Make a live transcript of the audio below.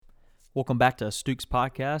Welcome back to Stooks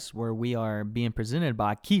Podcast, where we are being presented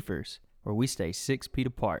by Kiefer's, where we stay 6 feet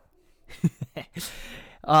apart.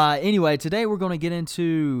 Anyway, today we're going to get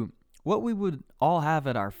into what we would all have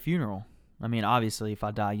at our funeral. I mean, obviously, if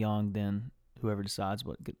I die young, then whoever decides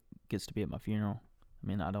what gets to be at my funeral. I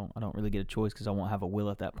mean, I don't really get a choice because I won't have a will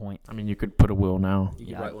at that point. I mean, you could put a will now. You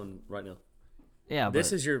could write one right now. Yeah,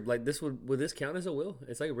 this is your this would this count as a will?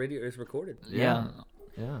 It's like radio. It's recorded. Yeah.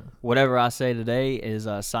 Whatever I say today is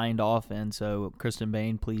signed off, and so Kristen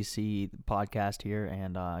Bain, please see the podcast here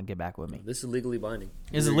and get back with me. This is legally binding.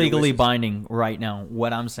 This is legally binding right now,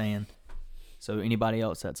 what I'm saying. So anybody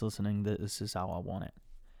else that's listening, this is how I want it.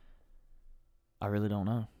 I really don't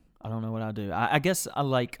know. I don't know what I do. I guess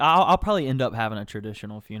I'll probably end up having a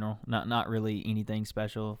traditional funeral. Not really anything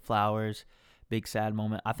special. Flowers, big sad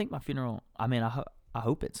moment. I think my funeral. I mean, I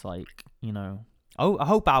hope it's like, you know. Oh, I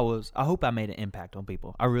hope I made an impact on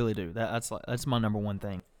people. I really do. That's my number one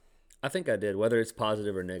thing. I think I did, whether it's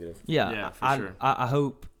positive or negative. Yeah, for sure. I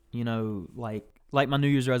hope, you know, like my New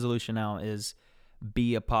Year's resolution now is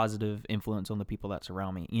be a positive influence on the people that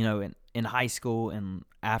surround me. You know, in high school and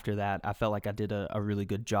after that, I felt like I did a really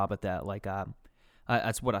good job at that. Like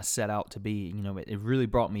that's what I set out to be. You know, it really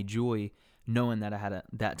brought me joy knowing that I had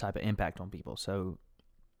that type of impact on people. So,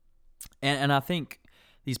 and I think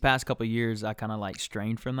these past couple of years, I kind of like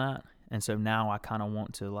strained from that. And so now I kind of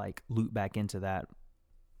want to like loop back into that,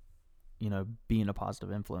 you know, being a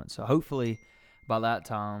positive influence. So hopefully by that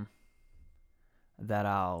time that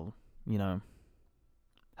I'll, you know,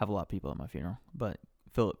 have a lot of people at my funeral. But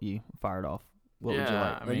Philip, you fired off. What would you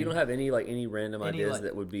like? I mean, you don't have any random ideas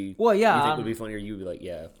that would be, well, yeah, you think would be funny, or you would be like,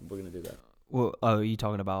 yeah, we're going to do that. Well, oh, are you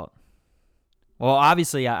talking about, well,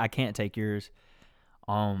 obviously I can't take yours.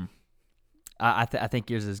 I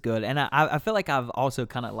think yours is good, and I feel like I've also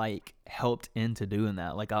kind of like helped into doing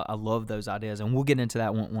that. Like I love those ideas, and we'll get into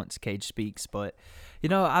that once Cage speaks. But you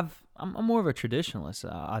know, I'm more of a traditionalist.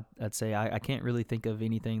 I'd say I can't really think of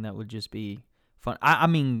anything that would just be fun. I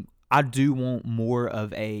mean, I do want more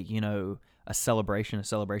of a a celebration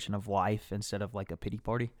of life instead of like a pity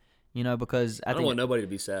party. You know, because I don't want nobody to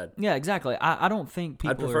be sad. Yeah, exactly. I don't think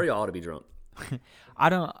people. I'd prefer y'all to be drunk.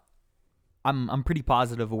 I'm pretty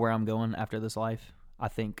positive of where I'm going after this life. I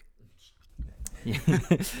think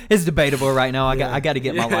it's debatable right now. I got to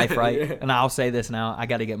get my life right, and I'll say this now: I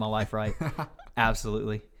got to get my life right.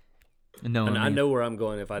 Absolutely. No, and I know where I'm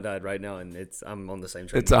going if I died right now, and I'm on the same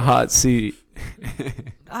train. It's a hot seat.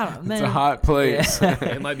 I don't know, man. It's a hot place. Yeah.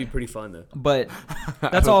 It might be pretty fun though. But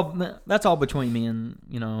that's all between me and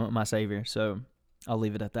my Savior. So I'll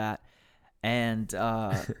leave it at that. And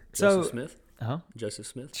Joseph Smith. Joseph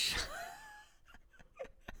Smith.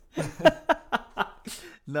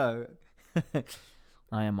 No.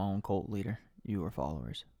 I am my own cult leader. You are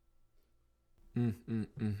followers. But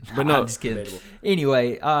no, I'm just kidding. Debatable.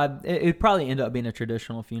 Anyway, it probably end up being a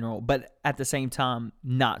traditional funeral, but at the same time,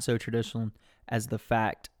 not so traditional as the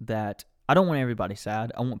fact that I don't want everybody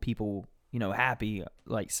sad. I want people, happy,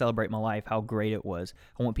 like celebrate my life, how great it was.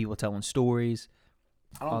 I want people telling stories.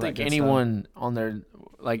 I don't think anyone on there,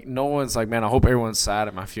 like, no one's like, man, I hope everyone's sad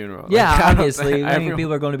at my funeral. Yeah, like, obviously, many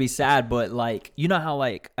people are going to be sad, but, like, you know how,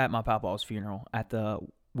 like, at my papa's funeral,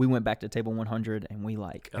 we went back to table 100, and we,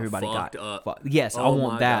 like, everybody got up. Yes, I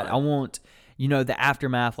want that. God. I want, the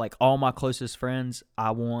aftermath, like, all my closest friends,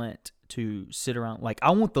 I want to sit around, like,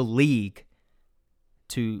 I want the league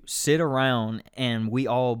to sit around, and we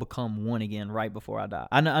all become one again right before I die.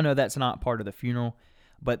 I know that's not part of the funeral,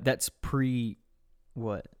 but that's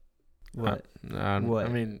What? What? I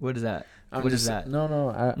mean, what is that? What is that?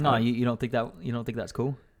 No. You don't think that? You don't think that's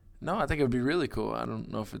cool? No, I think it would be really cool. I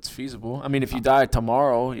don't know if it's feasible. I mean, if you die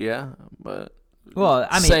tomorrow, yeah, but. Well,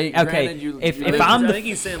 I mean, okay. If I'm I think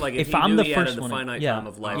he's saying like if I'm the first one, time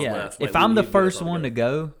of life left. If I'm the first one to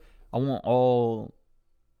go, I want all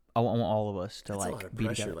of us to be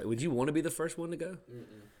together. Like, would you want to be the first one to go?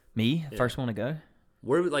 Me, first one to go?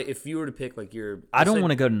 Where would, like, if you were to pick like your? I don't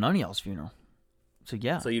want to go to none of y'all's funeral. So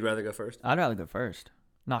yeah. So you'd rather go first? I'd rather go first.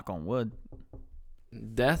 Knock on wood.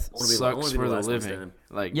 Death sucks for the living.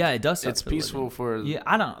 Like, yeah, it does suck. It's peaceful for yeah.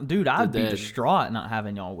 I'd be distraught not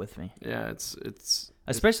having y'all with me. Yeah, it's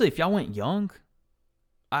especially if y'all went young.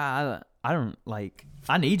 I don't like.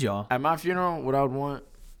 I need y'all at my funeral. What I would want,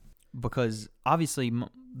 because obviously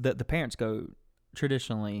the parents go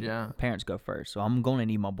traditionally. Yeah, parents go first, so I'm going to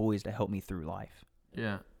need my boys to help me through life.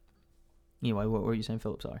 Yeah. Anyway, what were you saying,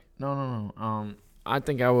 Philip? Sorry. No. I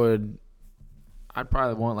think I'd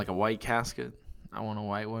probably want like a white casket. I want a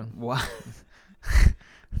white one. Why?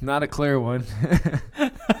 Not a clear one.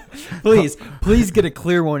 Please get a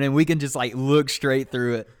clear one, and we can just like look straight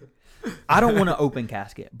through it. I don't want an open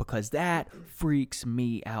casket because that freaks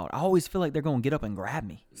me out. I always feel like they're going to get up and grab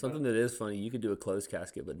me. Something that is funny, you could do a closed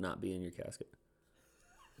casket but not be in your casket.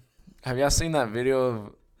 Have y'all seen that video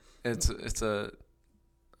of it's a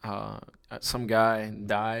some guy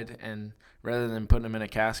died, and rather than putting him in a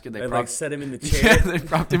casket, they Like set him in the yeah, chair. they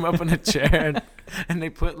propped him up in a chair, and they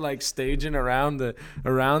put like staging around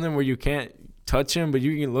him where you can't touch him, but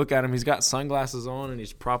you can look at him. He's got sunglasses on and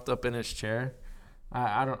he's propped up in his chair.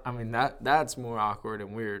 I mean that's more awkward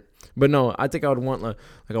and weird. But no, I think I would want like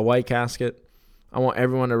a white casket. I want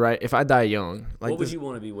everyone to write. If I die young, like What would you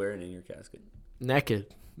want to be wearing in your casket? naked,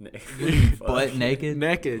 Butt naked?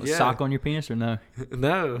 naked, yeah. Sock on your penis or no?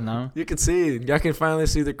 No, No? you can see. Y'all can finally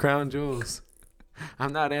see the crown jewels.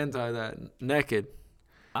 I'm not anti that. Naked.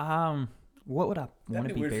 What would I want That'd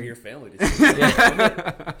to be be weird for buried? your family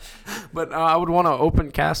to see. But I would want an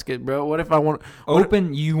open casket, bro. What if I want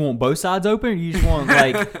Open? You want both sides open, or you just want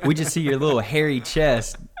like we just see your little hairy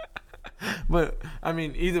chest? But I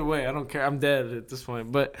mean, either way, I don't care. I'm dead at this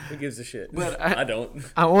point. But Who gives a shit? But I don't.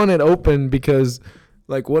 I want it open because,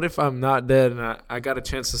 like, what if I'm not dead and I got a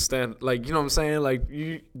chance to stand? Like, you know what I'm saying? Like,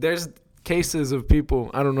 there's cases of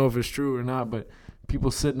people. I don't know if it's true or not, but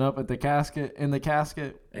people sitting up at the casket in the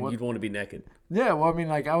casket. And you'd want to be naked. Yeah, well, I mean,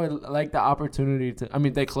 like, I would like the opportunity to. I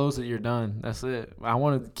mean, they close it, you're done. That's it. I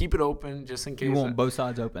want to keep it open just in case. You want both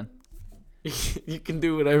sides open. You can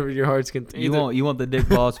do whatever your heart's content. You want the dick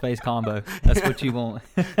balls face combo. That's what you want.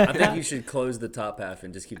 I think you should close the top half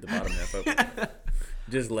and just keep the bottom half open.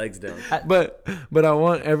 Just legs down. But I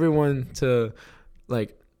want everyone to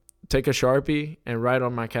like take a Sharpie and write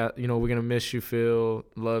on my cat. You know, we're gonna miss you, Phil.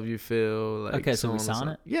 Love you, Phil. Like, Okay, so we on and sign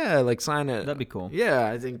so- it? Yeah, like sign it. That'd be cool. Yeah,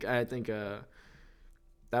 I think that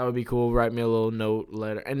would be cool. Write me a little note,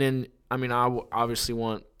 letter, and then I mean I obviously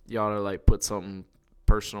want y'all to like put something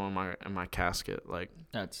personal in my casket. Like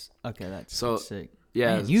That's okay. That's So, sick.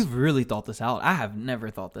 yeah, Man, you've really thought this out. I have never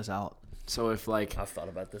thought this out. so if like I've thought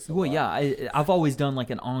about this a Well, lot. yeah, I've always done like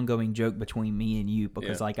an ongoing joke between me and you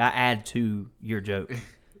because Yeah. like I add to your joke.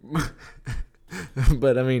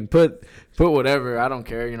 but I mean put whatever. I don't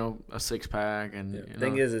care. You know, a 6-pack and Yeah. you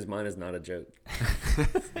Thing know. is mine is not a joke.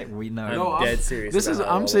 We know. I'm No, dead serious. This is about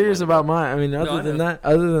all I'm of serious mine. about mine. I mean, No, I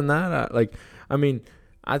other than that, I mean,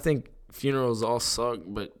 I think funerals all suck,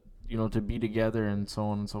 but you know, to be together and so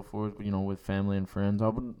on and so forth, you know, with family and friends, I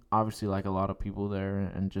would obviously like a lot of people there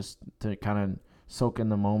and just to kind of soak in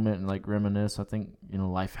the moment and like reminisce. I think, you know,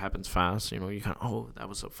 life happens fast. You know, you kind of, oh, that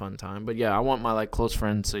was a fun time. But yeah, I want my like close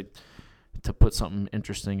friends to put something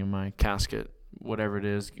interesting in my casket, whatever it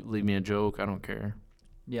is. Leave me a joke. I don't care.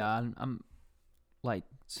 Yeah, I'm like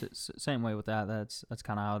same way with that. That's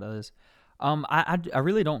kind of how it is. I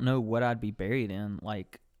really don't know what I'd be buried in.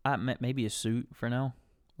 Like maybe a suit for now.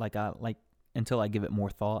 Like until I give it more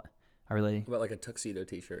thought. I really What about like a tuxedo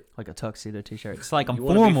T-shirt? like a tuxedo T-shirt. It's like I'm You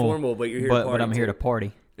wanna be formal, formal, but you're here to but party I'm here too. to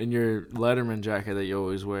party. And your Letterman jacket that you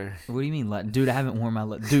always wear. What do you mean, dude? I haven't worn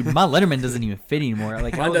my dude. My Letterman doesn't even fit anymore.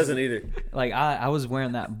 Like Mine doesn't either. Like I was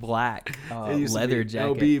wearing that black It used to leather be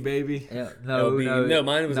jacket. LB, baby. Yeah, LB. No,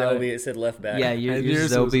 mine was no. LB. It said left back. Yeah, And yours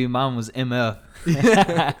yours is LB. Mine was MF.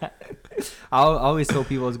 I always told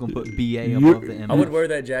people I was gonna put BA above the MF. I would wear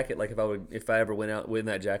that jacket like if I ever went out with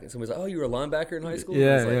that jacket. Somebody's like, "Oh, you were a linebacker in high school?"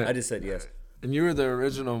 Yeah, I was like, yeah. I just said yes. And you were the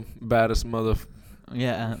original baddest mother.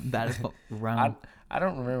 Yeah, that is round. I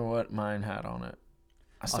don't remember what mine had on it.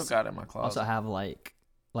 I still got it in my closet. Also have like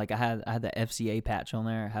I had the FCA patch on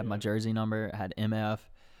there. I had my jersey number. I had MF.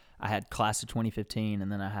 I had class of 2015,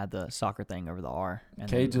 and then I had the soccer thing over the R and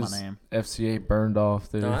then Cage's my name. FCA burned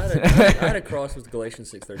off, dude. No, I had a cross with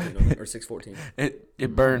Galatians 6:13 on it, or 6:14.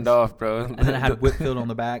 it burned off, bro. And then I had Whitfield on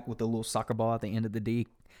the back with the little soccer ball at the end of the D.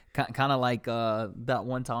 Kind of like that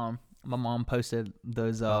one time my mom posted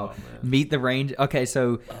those Meet the Rangers. Okay,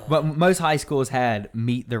 so but most high schools had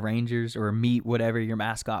Meet the Rangers or Meet whatever your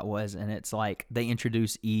mascot was, and it's like they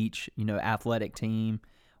introduce each athletic team,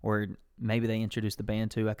 or maybe they introduced the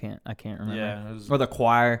band too. I can't remember. Yeah, it was- or the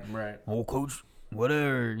choir. Right. Oh, coach,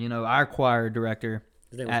 whatever. Our choir director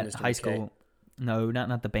His name was at Mr. high McKay. school. No,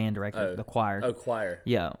 not the band director. Oh. The choir. Oh, choir.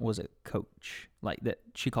 Yeah, was a coach. Like that,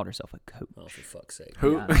 she called herself a coach. Oh, for fuck's sake.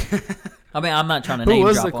 Who? Yeah. I mean, I'm not trying to Who name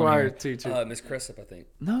was drop the on choir here. teacher? Miss Cressup, I think.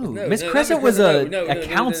 No, No, Miss no, not Crescent Miss was Cressup. a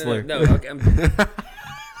counselor. No, okay,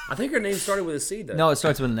 I think her name started with a C, though. No, it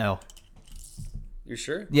starts with an L. You're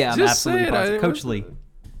sure? Yeah, I'm Just absolutely say it, positive. I Coach was- Lee.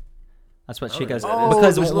 That's what I she don't know goes. who that is.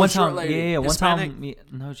 Because there's a one little short time, lady. one Hispanic? time,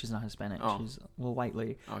 no, she's not Hispanic. Oh. She's a little white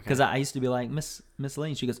lady. Okay. Because I used to be like Miss Lee,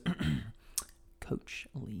 and she goes, Coach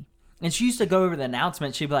Lee, and she used to go over the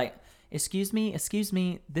announcement. She'd be like, "Excuse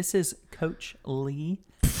me, this is Coach Lee."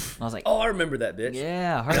 I was like, Oh, I remember that bitch.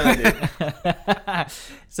 yeah. I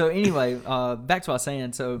So anyway, back to what I was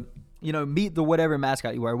saying. So, meet the whatever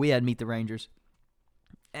mascot you were. We had Meet the Rangers.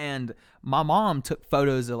 And my mom took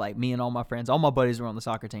photos of like me and all my friends. All my buddies were on the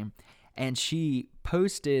soccer team. And she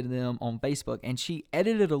posted them on Facebook. And she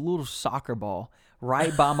edited a little soccer ball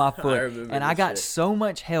right by my foot. And I got so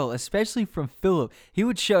much hell, especially from Philip. He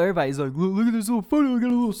would show everybody. He's like, look at this little photo. I got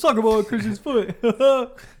a little soccer ball on Christian's foot.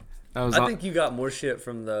 I think you got more shit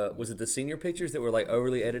from was it the senior pictures that were like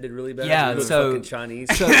overly edited really bad? Yeah, You look so- fucking Chinese.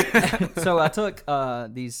 So I took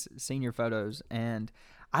these senior photos, and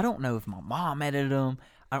I don't know if my mom edited them.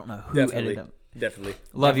 I don't know who edited them. Definitely.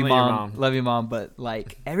 Love you, Definitely your mom. mom. Love you, mom. But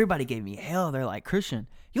like everybody gave me hell. They're like, Christian,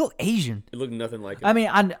 you look Asian. It looked nothing like it. I mean,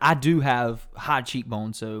 I do have high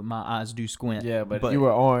cheekbones, so my eyes do squint. Yeah, but you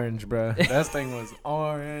were orange, bro. That thing was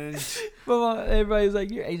orange. But everybody's like,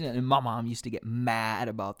 you're Asian. And my mom used to get mad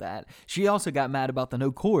about that. She also got mad about the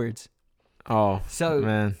no cords. Oh, So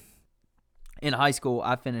man. in high school,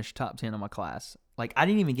 I finished top 10 in my class. Like, I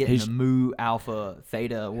didn't even get into Mu, Alpha,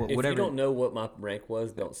 Theta, if whatever. you don't know what my rank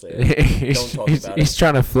was, don't say it. Don't talk about He's it.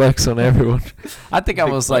 trying to flex on everyone. I think I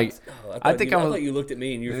was like, Oh, I think I was. thought you looked at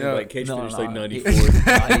me and you were Yeah. like, Cage finished like No.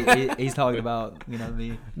 94. He's talking about,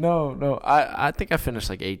 me. No. I think I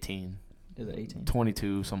finished like 18, Is it 18?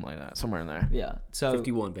 22, something like that, somewhere in there. Yeah. So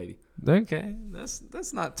 51, baby. Okay,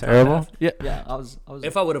 that's not terrible. Yeah. yeah, I was.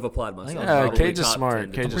 If I would have applied myself, I was probably Cage is top smart.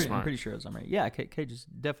 10 to Cage is 20. smart. I'm pretty sure it was on right. Yeah, Cage is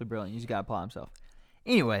definitely brilliant. He's got to apply himself.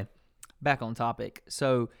 Anyway, back on topic.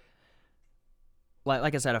 So,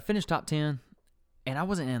 like I said, I finished top 10, and I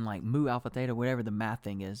wasn't in like Mu, Alpha, Theta, whatever the math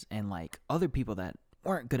thing is, and like other people that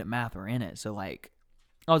weren't good at math were in it. So like,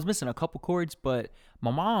 I was missing a couple chords, but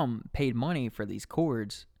my mom paid money for these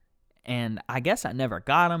chords, and I guess I never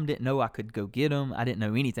got them. Didn't know I could go get them. I didn't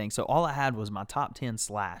know anything. So all I had was my top 10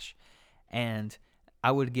 slash, and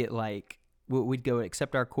I would get like, we'd go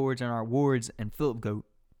accept our chords and our awards, and Philip go,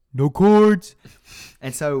 no chords.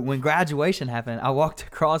 And so when graduation happened, I walked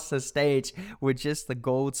across the stage with just the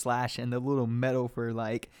gold slash and the little medal for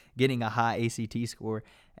like getting a high ACT score.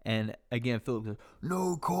 And again, Philip goes,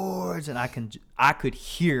 no chords. And I could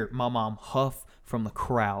hear my mom huff from the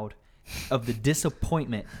crowd of the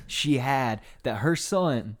disappointment she had that her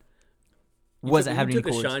son wasn't having any You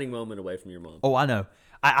took chords. a shining moment away from your mom. Oh, I know.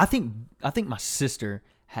 I think my sister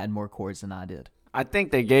had more chords than I did. I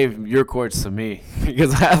think they gave your chords to me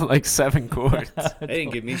because I had like 7 chords. They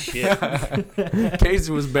didn't give me shit. Case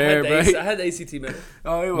was bare, bro. I had the ACT medal.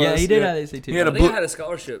 Oh, he was. Yeah, he did have ACT. He had I a think blue. I had a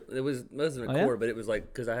scholarship. It wasn't a Oh, yeah? core, but it was like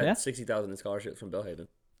because I had Yeah? 60,000 in scholarships from Belhaven.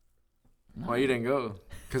 Why you didn't go?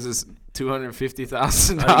 Because it's I $250,000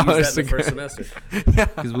 didn't use that to in the first go. semester.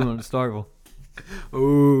 Because we went to Starkville.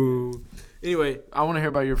 Ooh. Anyway, I want to hear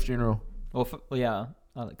about your funeral. Well, yeah,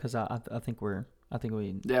 because I think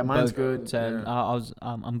we Yeah, mine's both good. said Yeah.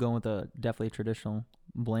 I'm going with a definitely traditional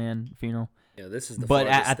bland funeral. Yeah, this is the But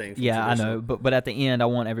farthest thing. From yeah, I traditional. know. But at the end, I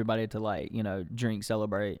want everybody to like drink,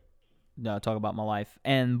 celebrate, talk about my life,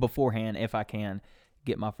 and beforehand, if I can,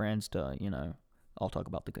 get my friends to all talk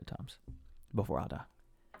about the good times before I die.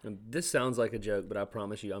 And this sounds like a joke, but I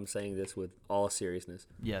promise you, I'm saying this with all seriousness.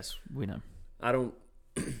 Yes, we know. I don't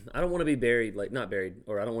want to be buried, like not buried,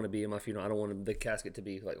 or I don't want to be in my funeral. I don't want the casket to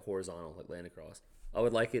be like horizontal, like laying across. I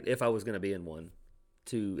would like it, if I was going to be in one,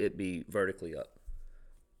 to it be vertically up.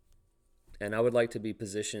 And I would like to be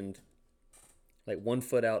positioned like 1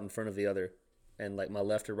 foot out in front of the other, and like my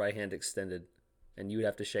left or right hand extended, and you would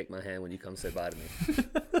have to shake my hand when you come say bye to me.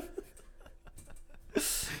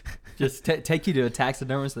 Just take you to a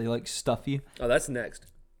taxidermist. They like stuff you. Oh, that's next.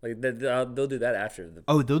 Like they'll do that after.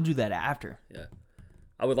 Oh, they'll do that after. Yeah,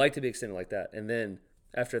 I would like to be extended like that, and then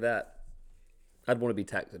after that, I'd want to be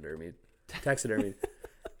taxidermied,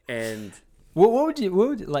 and What would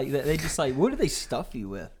you like? They just like, what do they stuff you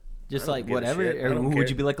with? Just I don't like give a whatever, shit. I or don't would care.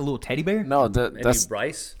 you be like a little teddy bear? No, maybe that's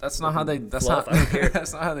Bryce. not how they. That's Fluff, not. I don't care.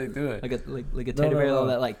 That's not how they do it. Like a teddy bear, all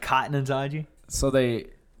that like cotton inside you. So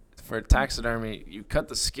for taxidermy, you cut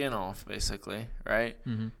the skin off basically, right?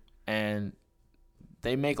 Mm-hmm. And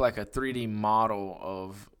they make like a 3D model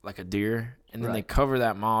of like a deer, and then they Right. cover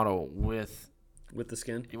that model with With the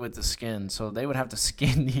skin, the skin. So they would have to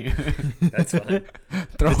skin you. that's fine.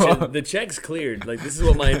 Throw The check's cleared. Like this is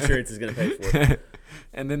what my insurance is going to pay for.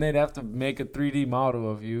 And then they'd have to make a 3D model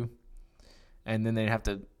of you, and then they'd have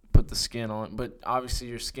to put the skin on. But obviously,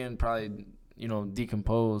 your skin probably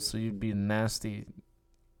decompose, so you'd be nasty.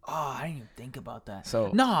 Oh, I didn't even think about that. So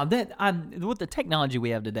No, with the technology we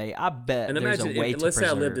have today, I bet And there's imagine, a way to let's say I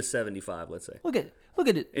preserve. live to 75. Let's say Look at it. in Look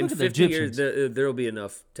at the 50 Egyptians. years, there will be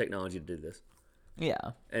enough technology to do this.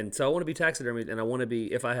 Yeah. And so I want to be taxidermied, and I want to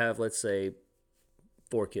be, if I have, let's say,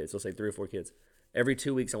 4 kids. Let's say 3 or 4 kids. Every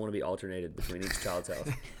 2 weeks, I want to be alternated between each child's house.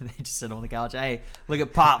 They just sit on the couch. Hey, look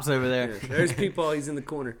at Pops over there. Yeah, there's Peepaw. He's in the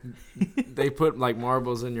corner. They put like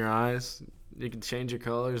marbles in your eyes. You can change your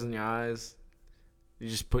colors in your eyes. You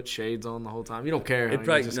just put shades on the whole time. You don't care. It You're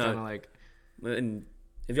probably- just no. kind of like. And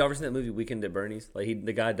have y'all ever seen that movie Weekend at Bernie's? Like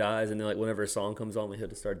the guy dies, and then like whenever a song comes on, he'll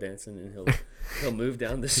just start dancing, and he'll move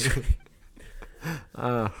down the street.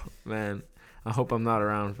 Oh man, I hope I'm not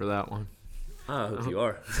around for that one. I hope you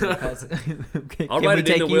are. Can I'll we write it in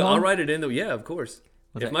take the you will. I'll home? write it in the. Yeah, of course.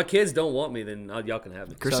 What's If that? my kids don't want me, then y'all can have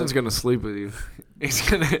me. Christian's gonna sleep with you. He's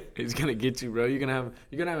gonna get you, bro. You're gonna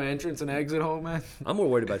have an entrance and exit hole, man. I'm more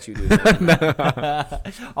worried about you, dude.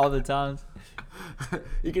 All the times.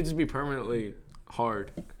 You could just be permanently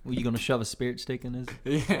hard. Were you gonna shove a spirit stick in his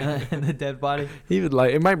Yeah, in the dead body? he would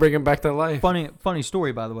like. It might bring him back to life. Funny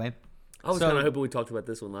story, by the way. I was So- kind of hoping we talked about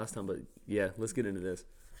this one last time, but yeah, let's get into this.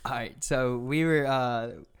 All right, so we were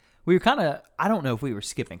kind of, I don't know if we were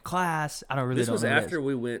skipping class. I don't really This don't was know. after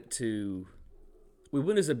we went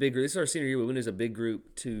as a big group. This is our senior year. We went as a big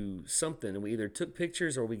group to something, and we either took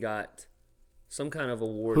pictures or we got some kind of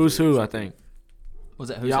award. Who's who? I think. Was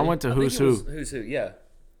that Yeah, I went to Who's Who. Who's Who? Yeah.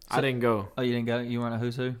 I didn't go. Oh, you didn't go? You weren't a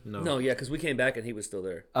Who's Who? No, yeah, because we came back and he was still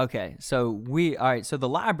there. Okay, so so the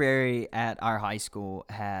library at our high school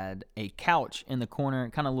had a couch in the corner,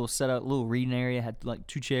 kind of a little setup, little reading area, had like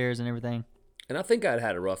 2 chairs and everything. And I think I'd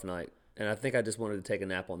had a rough night, and I think I just wanted to take a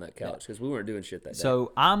nap on that couch because we weren't doing shit that day.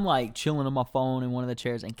 So I'm like chilling on my phone in one of the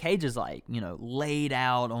chairs, and Cage is like, laid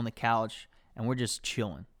out on the couch, and we're just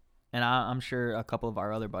chilling. And I'm sure a couple of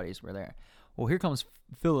our other buddies were there. Well, here comes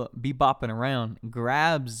Philip, bopping around,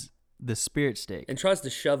 grabs the spirit stick. and tries to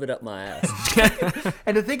shove it up my ass.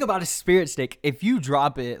 And the thing about a spirit stick, if you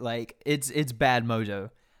drop it, like it's bad mojo.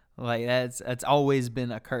 Like that's always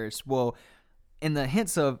been a curse. Well, in the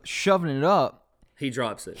hints of shoving it up, He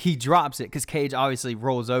drops it. he drops it because Cage obviously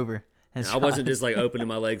rolls over. And I wasn't just like opening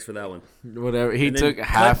my legs for that one. Whatever. He And then took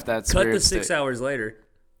half that Cut spirit the 6 stick. hours later.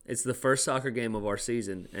 It's the first soccer game of our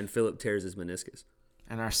season, and Philip tears his meniscus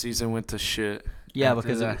And our season went to shit. yeah,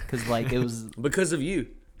 after that. because like it was because of you.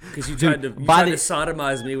 Because you tried to by the-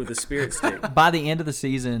 sodomize me with a spirit stick. by the end of the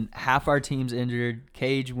season, half our team's injured.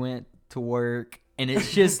 Cage went to work, and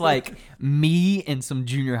it's just like me and some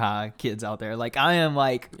junior high kids out there. Like I am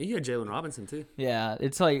like, You had Jalen Robinson too. yeah,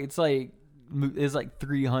 it's like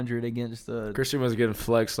 300 against the Christian was getting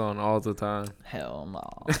flexed on all the time. hell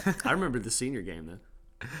no. I remember the senior game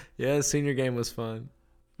though. Yeah, the senior game was fun.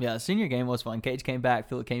 Yeah, the senior game was fun. Cage came back,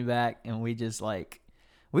 Philip came back, and we just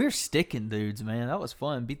we were sticking dudes, man. That was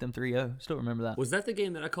fun. Beat them 3-0. Still remember that. Was that the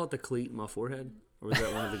game that I caught the cleat in my forehead, or was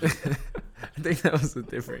that one of the games? I think that was a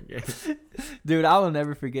different game. Dude, I will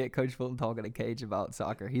never forget Coach Fulton talking to Cage about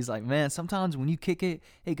soccer. He's like, man, sometimes when you kick it,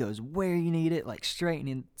 it goes where you need it, like straight, and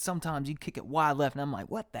then sometimes you kick it wide left. And I'm like,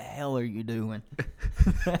 what the hell are you doing?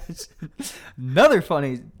 Another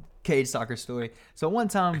funny Cage soccer story. So one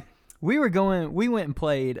time we went and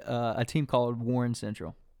played a team called Warren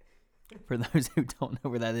Central. For those who don't know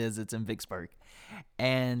where that is, it's in Vicksburg.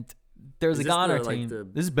 And there's Is a this guy on the, our like, team. the-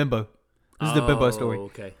 This is Bimbo. This is the Bimbo story. Oh,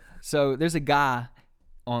 okay. So there's a guy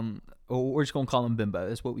we're just going to call him Bimbo.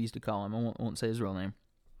 That's what we used to call him. I won't say his real name.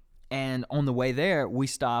 And on the way there, we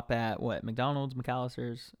stop at, McDonald's,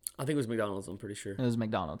 McAllister's? I think it was McDonald's. I'm pretty sure. It was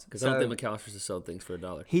McDonald's. Because I don't think McAllister's to sell things for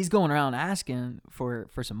 $1. He's going around asking for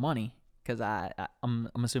some money because I'm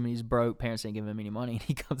assuming he's broke. Parents ain't giving him any money. And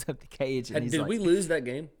he comes up to Cage and he's Did like, we lose that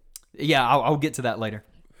game? yeah, I'll get to that later.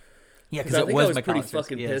 Yeah, because I it think was I was pretty McAllister's.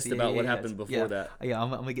 fucking Yes, pissed about what happened before yeah. that. Yeah, I'm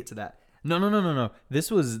going to get to that. No. This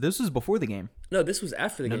was before the game. No, this was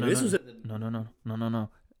after the game. This was No.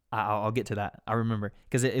 I'll get to that. I remember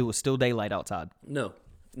because it was still daylight outside. no.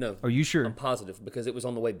 Are you sure? I'm positive because it was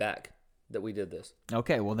on the way back that we did this.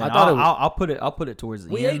 Okay, well then I thought I'll put it towards the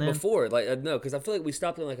We end. ate then. before, no, because I feel like we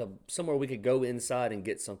stopped in somewhere we could go inside and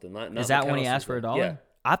get something. Not Is that when he asked for McAllister's, $1? Yeah.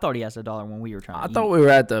 I thought he asked $1 when we were trying. I to thought eat. we were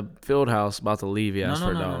at the field house about to leave. He asked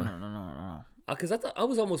for $1. No. Because I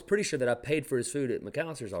was almost pretty sure that I paid for his food at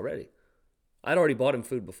McAllister's already. I'd already bought him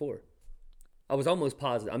food before. I was almost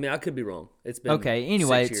positive. I mean, I could be wrong. It's been Okay.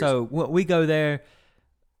 Anyway, 6 years. so we go there.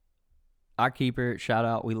 Our keeper, shout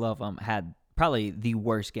out, we love him, had probably the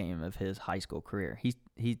worst game of his high school career.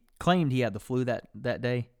 He claimed he had the flu that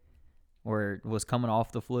day, or was coming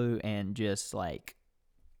off the flu, and just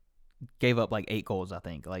gave up 8 goals. I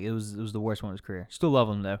think it was the worst one of his career. Still love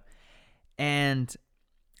him though, and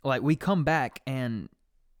we come back and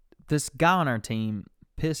this guy on our team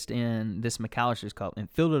pissed in this McAllister's cup and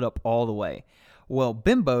filled it up all the way. Well,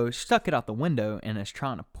 Bimbo stuck it out the window and is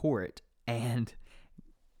trying to pour it, and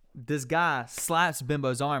this guy slaps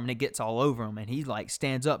Bimbo's arm and it gets all over him, and he like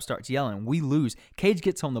stands up, starts yelling. We lose. Cage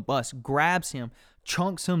gets on the bus, grabs him,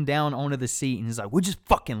 chunks him down onto the seat, and he's like, "We just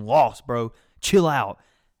fucking lost, bro. Chill out."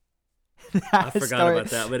 I forgot about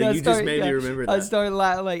that, but you just made me remember that. I started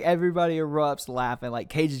laughing, like everybody erupts laughing, like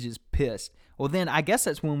Cage is just pissed. Well, then I guess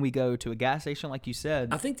that's when we go to a gas station, like you said.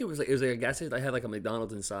 I think it was like a gas station that had like a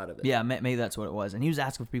McDonald's inside of it. Yeah, maybe that's what it was. And he was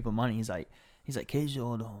asking for people money. He's like, Cage, do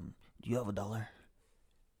you have $1?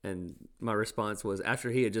 And my response was,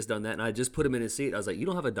 after he had just done that, and I just put him in his seat, I was like, "You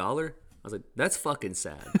don't have $1?" I was like, "That's fucking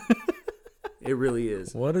sad." It really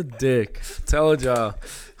is. What a dick. Told y'all.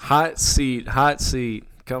 Hot seat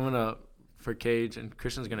coming up for Cage, and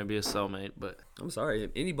Christian's going to be a cellmate, but I'm sorry. If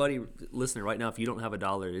anybody listening right now, if you don't have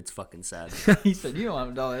 $1, it's fucking sad. He said, "You don't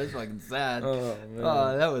have $1. It's fucking sad." oh man.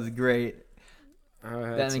 Oh, that was great.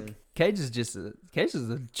 Cage is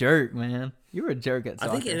a jerk, man. You were a jerk at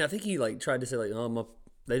soccer. I think he like tried to say like, "Oh,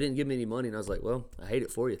 they didn't give me any money," and I was like, "Well, I hate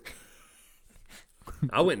it for you."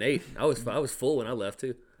 I went and ate. I was full when I left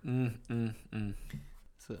too.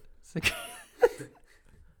 So,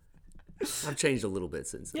 I've changed a little bit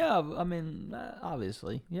since then. yeah, I mean,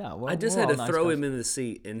 obviously, yeah. Well, I just we're had all to nice throw guys. him in the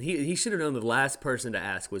seat, and he should have known the last person to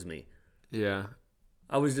ask was me. Yeah.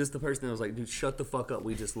 I was just the person that was like, "Dude, shut the fuck up.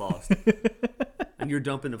 We just lost." And you're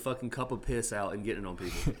dumping a fucking cup of piss out and getting on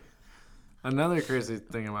people. Another crazy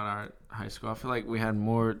thing about our high school, I feel like we had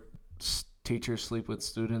more teachers sleep with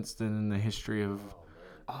students than in the history of.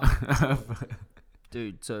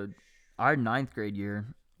 Dude, so our 9th grade year,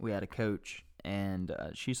 we had a coach, and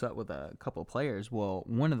she slept with a couple of players. Well,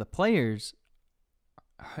 one of the players,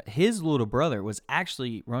 his little brother, was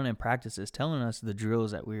actually running practices, telling us the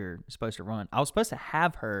drills that we were supposed to run. I was supposed to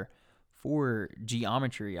have her for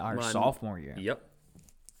geometry our sophomore year. Yep.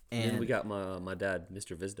 And we got my dad,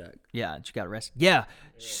 Mr. Vizdak. Yeah, she got arrested. Yeah,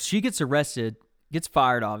 she gets arrested, gets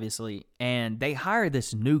fired, obviously, and they hire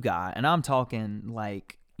this new guy. And I'm talking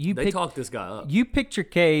like They talked this guy up. You picture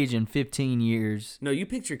Cage in 15 years. No, you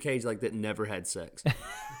picture Cage like that never had sex.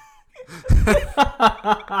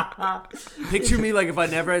 Picture me like if I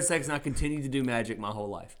never had sex and I continued to do magic my whole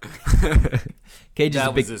life. Cage is That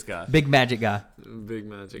a was this guy. big magic guy. Big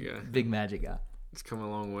magic guy. Big magic guy. It's come a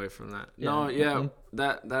long way from that. Yeah. No, yeah,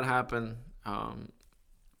 Mhm. that happened.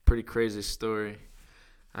 Pretty crazy story.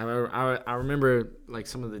 I remember like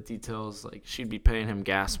some of the details. Like she'd be paying him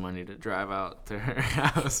gas money to drive out to her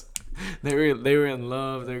house. They were in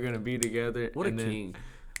love. They were gonna be together. What a king!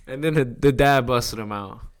 And then the dad busted him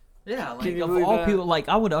out. Yeah, like Can you of believe all that? people, like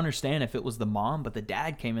I would understand if it was the mom, but the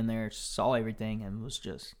dad came in there, saw everything, and was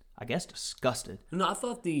just, I guess, disgusted. No, I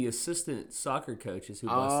thought the assistant soccer coach is who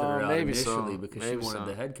busted her out maybe so. initially because she Maybe wanted so.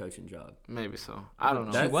 the head coaching job. Maybe so. I don't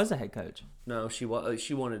know. She That's- was a head coach No, she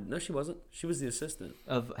wanted. No, she wasn't. She was the assistant.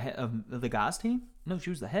 of the guys' team. No,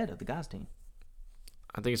 she was the head of the guys' team.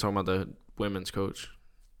 I think he's talking about the women's coach.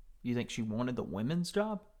 You think she wanted the women's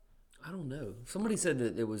job? I don't know. Somebody said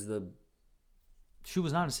that it was the. She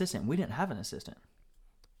was not an assistant. We didn't have an assistant.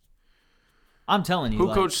 I'm telling you. Who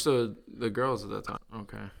like, coached the girls at that time?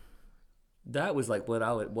 Okay. That was like what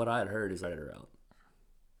I had heard is ratted her out.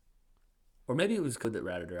 Or maybe it was good that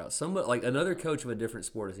ratted her out. Somebody like another coach of a different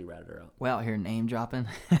sport as he ratted her out. We out here name dropping.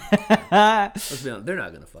 Let's be honest, they're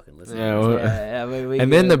not gonna fucking listen. Yeah. to this. Well, Yeah, we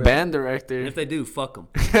and get then it, the bro. band director. And if they do, fuck them.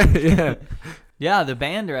 Yeah. Yeah, the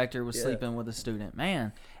band director was Yeah. sleeping with a student,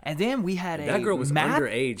 man. And then we had That girl was math.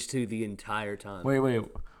 underage too the entire time. Wait.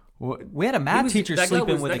 What? We had a math teacher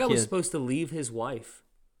sleeping with that a guy was kid. supposed to leave his wife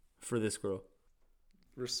for this girl.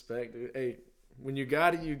 Respect, dude. Hey, when you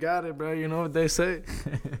got it, you got it, bro. You know what they say.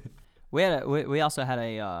 We also had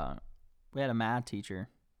a math teacher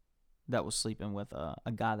that was sleeping with a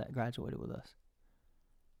guy that graduated with us.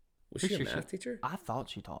 Was she a Pretty sure math teacher? I thought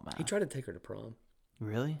she taught math. He tried to take her to prom.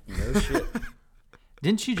 Really? No shit.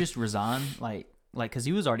 Didn't she just resign? Like, because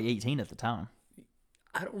he was already 18 at the time.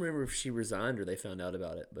 I don't remember if she resigned or they found out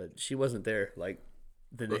about it, but she wasn't there. Like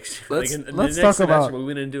the next, Let's- like in let's the talk next semester, about- when we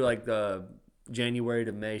went into like the January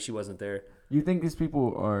to May. She wasn't there. You think these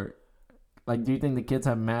people are, like, do you think the kids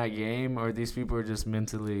have mad game, or these people are just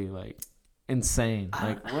mentally, like, insane?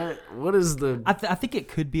 Like, what is the... I think it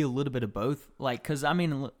could be a little bit of both. Like, because, I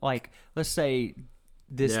mean, like, let's say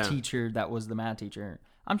this Yeah. teacher that was the math teacher.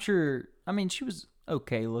 I'm sure, I mean, she was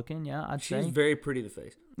okay looking, yeah, I'd She say. was very pretty to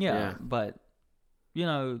face. Yeah, but, you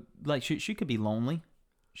know, like, she could be lonely.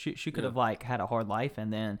 She could Yeah. have, like, had a hard life,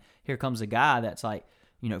 and then here comes a guy that's, like,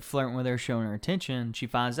 you know, flirting with her, showing her attention. She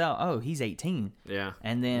finds out, oh, he's 18. Yeah.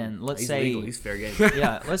 And then let's He's say, legal. He's fair game.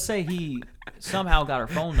 yeah, let's say he somehow got her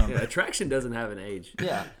phone number. Yeah, attraction doesn't have an age.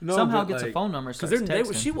 Yeah, No, somehow but, gets a like- phone number. Because Starts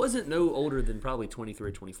texting. she wasn't no older than probably 23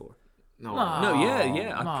 or 24. No. No,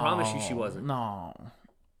 yeah. I promise you she wasn't. No.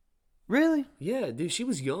 Really? Yeah, dude, she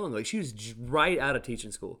was young. Like, she was right out of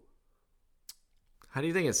teaching school. How do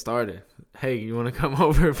you think it started? Hey, you want to come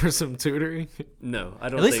over for some tutoring? No, I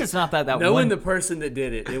don't At least think. it's not that Knowing one. the person that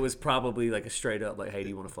did it, it was probably like a straight up, like, hey, do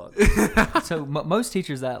you want to fuck? So most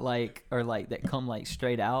teachers that like are like that come like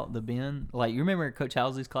straight out the bin. Like you remember in Coach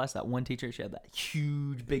Housley's class, that one teacher, she had that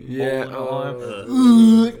huge big mole in her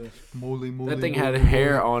arm. Moly. That thing had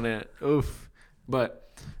hair on it. Oof.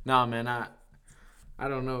 But nah, man, I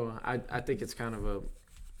don't know. I think it's kind of a.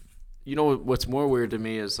 You know what's more weird to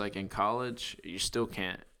me is like in college, you still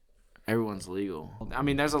can't. Everyone's legal. I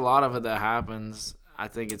mean, there's a lot of it that happens. I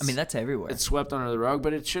think it's. I mean, that's everywhere. It's swept under the rug,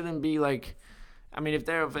 but it shouldn't be like. I mean, if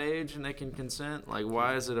they're of age and they can consent, like,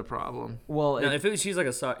 why is it a problem? Well, Now, if he's like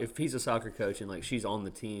if he's a soccer coach and like she's on the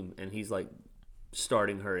team and he's like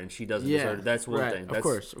starting her and she doesn't deserve it, that's one right. thing. Of That's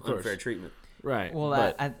course. unfair treatment. Right. well,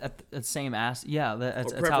 but at the same ass, yeah,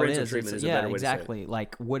 that's how it preferential is. treatment It's- is a yeah, better way to say it. exactly.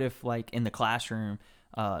 Like, what if like in the classroom,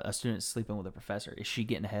 a student's sleeping with a professor? Is she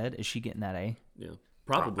getting ahead? Is she getting that A? Yeah,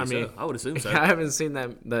 probably. I mean, so. I would assume so. I haven't seen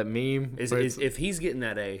that meme. Is, where is, it's- if he's getting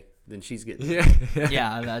that A, then she's getting. yeah.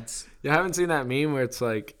 Yeah, that's. You haven't seen that meme where it's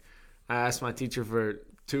like, I asked my teacher for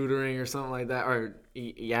tutoring or something like that, or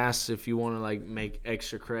he asks if you want to like make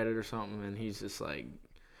extra credit or something, and he's just like,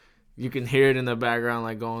 you can hear it in the background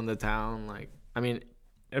like going to town. Like, I mean,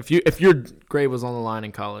 if your grade was on the line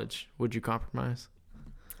in college, would you compromise?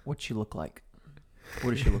 What'd she look like?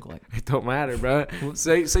 What does she look like? It don't matter, bro.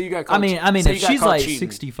 Say you got caught. I mean, say if you got she's caught like cheating.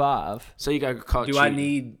 65. So you got caught. Do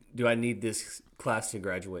cheating. I need this class to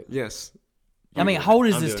graduate? Yes. I mean, how old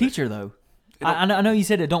is I'm this doing it. teacher though? I know you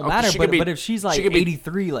said it don't Okay, matter, she could but be- if she's like she could be-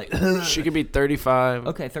 83, like She could be 35.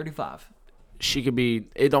 okay, 35. She could be.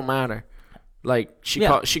 It don't matter. Like she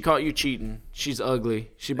Yeah. caught you cheating. She's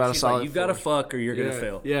ugly. She about She's a solid. like, you gotta 4. fuck or you're gonna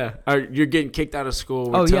fail. Yeah, or you're getting kicked out of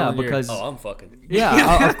school. We're Oh yeah, telling you- because Oh, I'm fucking.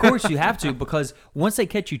 yeah, of course you have to, because once they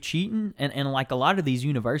catch you cheating, and like a lot of these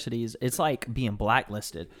universities, it's like being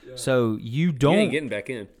blacklisted. So you You don't. ain't getting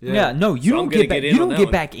back in. yeah, no, you So I'm don't gonna get back. get in You on don't that get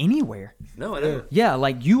one. back anywhere. No, I never. Yeah,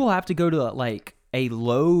 like you will have to go to like a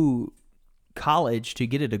low college to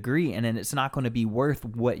get a degree, and then it's not going to be worth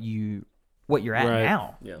what you're at Right.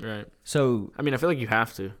 now. Yeah. Right. So I mean, I feel like you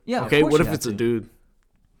have to. Yeah, of Okay. course What you if have it's a to. dude?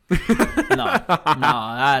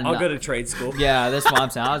 I'll go to trade school. Yeah, that's what I'm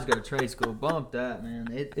saying. I was going to trade school. Bump that, man.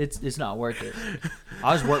 It's not worth it.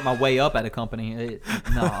 I was work my way up at a company.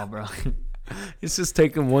 No, bro. It's just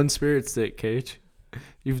taking one spirit stick, Cage.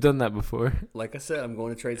 You've done that before. Like I said, I'm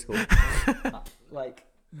going to trade school. Like,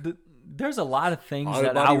 there's a lot of things Auto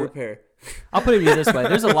that body I would. repair. I'll put it this way: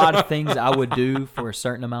 there's a lot of things I would do for a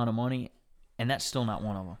certain amount of money, and that's still not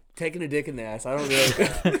one of them. Taking a dick in the ass. I don't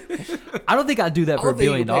know. I don't think I'd do that for don't $1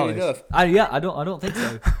 think you billion. get paid enough. I don't think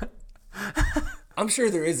so. I'm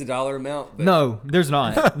sure there is a dollar amount, but No, there's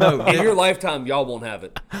not. No, in your lifetime, y'all won't have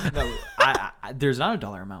it. no. There's not a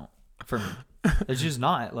dollar amount for me. It's just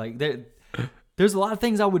not. Like there's a lot of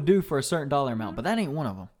things I would do for a certain dollar amount, but that ain't one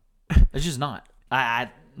of them. It's just not.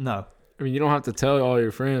 No. I mean, you don't have to tell all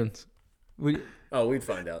your friends. We'd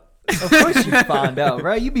Find out. Of course you find out,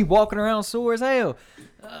 bro. You be walking around sore as hell.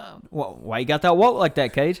 Why you got that walk like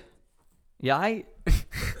that, Cage? Yeah, you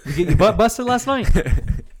get your butt busted last night?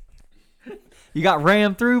 You got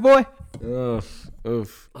rammed through, boy?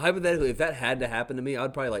 Oof. Hypothetically, if that had to happen to me,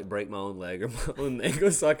 I'd probably like break my own leg or my own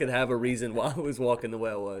ankle so I could have a reason why I was walking the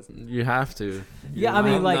way I was. You have to. Yeah, I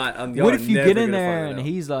mean, I'm like, not- y'all what are if you never get in gonna there find and out.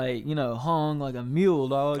 he's like, hung like a mule,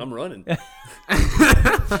 dog? I'm running.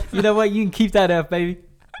 You know what? You can keep that up, baby.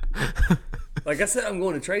 Like I said, I'm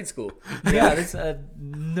going to trade school. Yeah, there's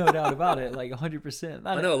no doubt about it. Like 100%.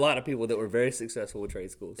 I know a lot of people that were very successful with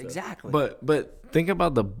trade school. So. Exactly. But think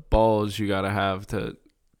about the balls you gotta have to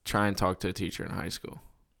try and talk to a teacher in high school,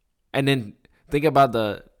 and then think about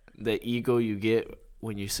the ego you get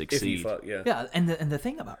when you If succeed. you fuck, yeah. Yeah, and the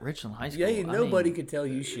thing about Richland High School, Yeah, I nobody mean, could tell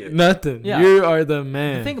you shit. Nothing. Yeah. You are the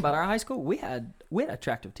man. the thing about our high school, we had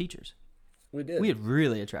attractive teachers. We did. We had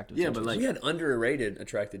really attractive Yeah, teachers. but like we had underrated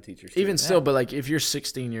attracted teachers. Too. even still, but like if you're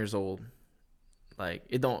 16 years old, like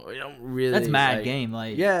it don't really. that's mad like, game.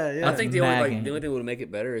 Like, Yeah. I think the mad only game. thing that would make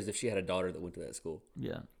it better is if she had a daughter that went to that school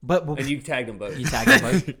yeah. But and you tagged them both. you tag them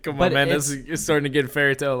both. Come But on, man. it's- It's starting to get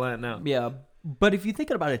fairy tale land now. Yeah, but if you're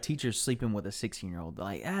thinking about a teacher sleeping with a 16-year-old,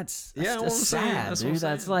 like that's Yeah, just what I'm saying. sad, That's what I'm dude.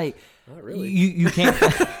 That's saying. like Not really. you can't.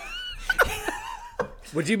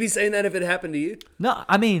 Would you be saying that if it happened to you? No,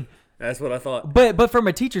 I mean, That's what I thought. but from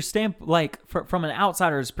a teacher's standpoint, like from an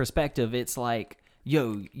outsider's perspective, it's like,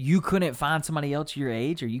 yo, you couldn't find somebody else your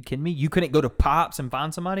age? Are you kidding me? You couldn't go to Pops and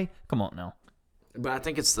find somebody? Come on now. But I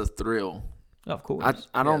think it's the thrill. Of course.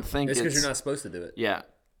 I don't think it's it's because you're not supposed to do it. Yeah,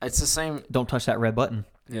 it's the same. Don't touch that red button.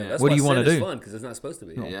 Yeah, Yeah. that's What why do you wanna sin is do? fun because it's not supposed to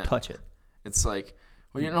be. Don't Yeah. touch it. It's like,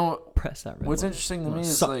 well, you know, Press that red what's button. interesting to me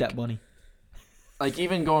is Suck like, that bunny. like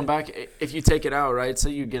even going back, if you take it out, right?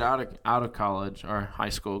 Say you get out of college or high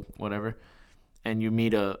school, whatever, and you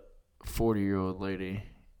meet a 40-year-old lady,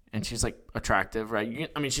 and she's like attractive, right?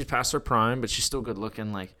 I mean, she's past her prime, but she's still good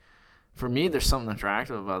looking. Like, for me, there's something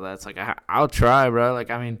attractive about that. It's like I'll try, bro. Like,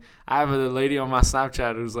 I mean, I have a lady on my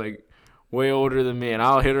Snapchat who's like way older than me, and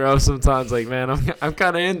I'll hit her up sometimes. Like, man, I'm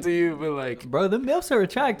kind of into you, but like, Bro, the MILFs are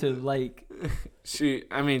attractive. Like she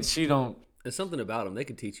don't. There's something about them. They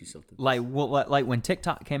can teach you something. like when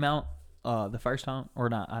TikTok came out the first time, or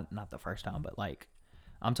not the first time, but like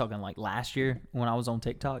I'm talking like last year when I was on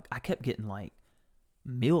TikTok, I kept getting like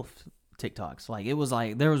MILF TikToks. Like it was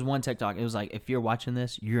like there was one TikTok. It was like, if you're watching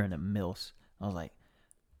this, you're in a MILFs. I was like,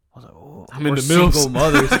 oh, I'm in or the single MILFs.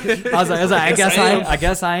 mothers. I was like, I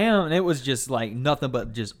guess I am. And it was just like nothing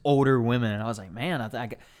but just older women. And I was like, man,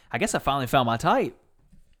 I guess I finally found my type.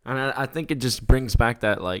 And I think it just brings back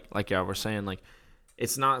that like y'all were saying, like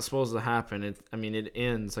it's not supposed to happen. It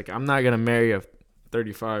ends. Like, I'm not gonna marry a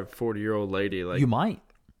 35, 40-year-old lady. Like, You might.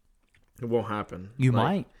 it won't happen. You Like,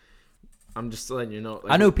 might. I'm just letting you know.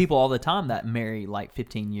 Like, I know people all the time that marry like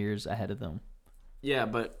 15 years ahead of them. Yeah,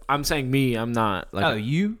 but I'm saying me. I'm not. Like, Oh,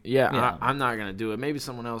 you? Yeah. I'm not gonna do it. Maybe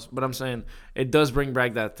someone else. But I'm saying it does bring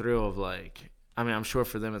back that thrill of like. I mean, I'm sure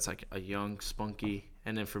for them it's like a young, spunky,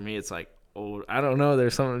 and then for me it's like old. I don't know.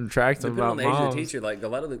 There's something attractive Depending on about the age of moms. the teacher, like a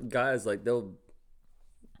lot of the guys, like they'll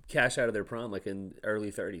cash out of their prime like in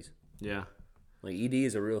early 30s. Yeah, Like ED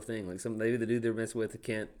is a real thing. Like maybe the dude they're messing with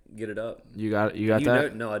can't get it up. you got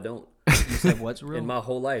that. No, I don't. You said what's real? In my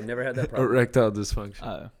whole life, never had that problem. Erectile dysfunction.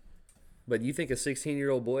 Oh. But you think a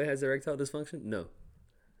 16-year-old boy has erectile dysfunction? No,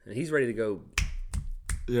 and he's ready to go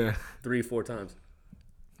Yeah. 3-4 times.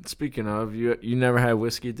 Speaking of, you never had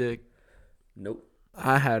whiskey dick? Nope.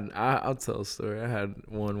 I'll tell a story. I had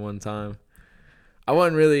one time. I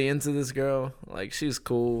wasn't really into this girl. Like, she's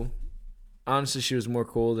cool. Honestly, she was more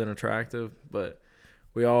cool than attractive, but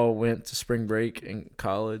we all went to spring break in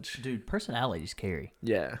college. Dude, personalities carry.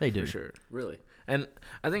 Yeah, They do. for sure. Really? And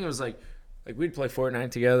I think it was like we'd play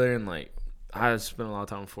Fortnite together, and like I spent a lot of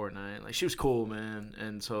time with Fortnite. Like, she was cool, man,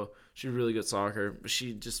 and so she was really good soccer, but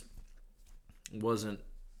she just wasn't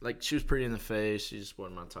like, she was pretty in the face. She just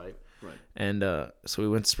wasn't my type. Right. And so we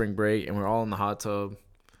went to spring break, and we're all in the hot tub.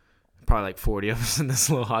 Probably like 40 of us in this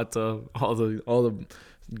little hot tub. All the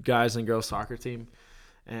guys and girls soccer team,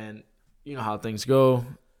 and you know how things go.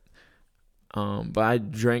 But I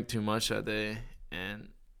drank too much that day, and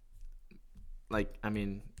like, I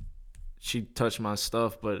mean, she touched my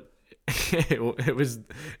stuff, but it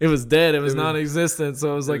was dead. It was non-existent.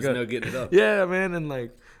 So it was like no getting it up. Yeah, man, and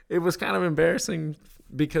like it was kind of embarrassing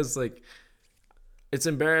because like it's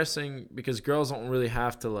embarrassing because girls don't really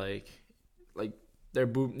have to like their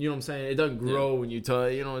boob. You know what I'm saying? It doesn't grow when you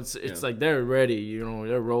touch. You know, it's like they're ready. You know,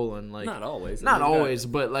 they're rolling. Like, Not always. not always,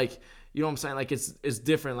 but like, you know what I'm saying? Like, it's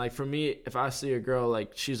different. Like, for me, if I see a girl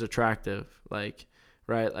like she's attractive, like,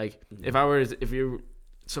 right, like if you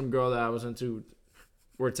some girl that I was into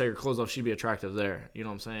were to take her clothes off, she'd be attractive there. You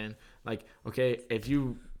know what I'm saying? Like, okay, if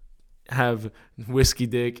you have whiskey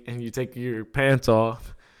dick and you take your pants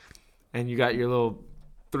off and you got your little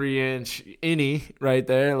 3-inch innie right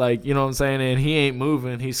there, like, you know what I'm saying, and he ain't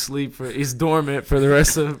moving, he's dormant for the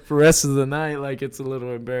rest of the night, like, it's a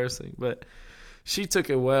little embarrassing. But she took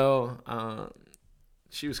it well.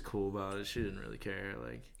 She was cool about it. She didn't really care.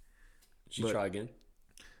 Like, Should you try again?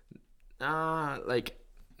 like,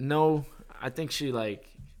 no. I think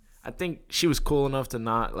she was cool enough to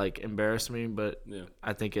not like embarrass me, but Yeah.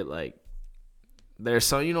 I think it like there's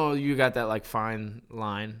so, you know, you got that like fine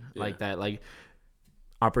line, like that like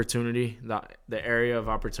opportunity, the area of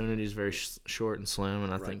opportunity is very short and slim,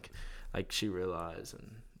 and I think like she realized,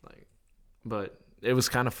 and like, but it was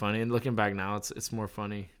kind of funny, and looking back now it's more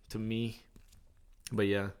funny to me. But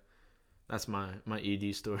yeah, that's my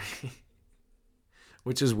ED story.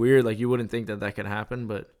 Which is weird, like you wouldn't think that could happen,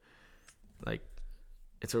 but like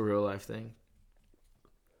it's a real life thing.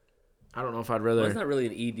 I don't know if I'd rather. Well, it's not really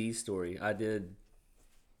an ED story. I did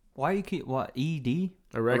Why you keep what ED?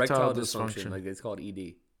 erectile dysfunction. Like, it's called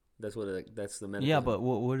ED. That's the medical. Yeah, but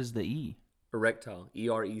what is the E? Erectile.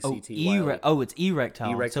 Oh, ERECTY. it's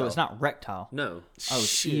erectile. Erectile. So it's not rectile. No. Oh, it's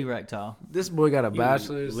Shit. erectile. This boy got a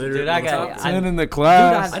bachelor's. literally- Dude, I got Top 10 in the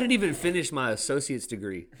class. I didn't even finish my associate's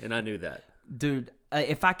degree, and I knew that. Dude,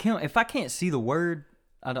 if I can't see the word,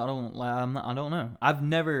 I don't know. I've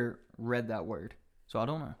never read that word, so I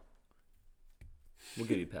don't know. We'll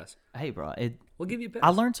give you a pass. Hey, bro, We'll give you a pass. I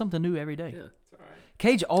learn something new every day. Yeah.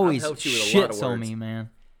 Cage always helped you with a lot of shits on words. me, man.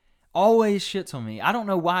 Always shits on me. I don't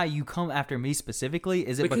know why you come after me specifically.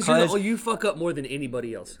 Is it Because you fuck up more than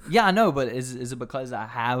anybody else. Yeah, I know, but is it because I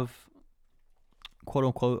have quote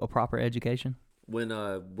unquote a proper education? When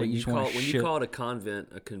you you just wanna shit. called a convent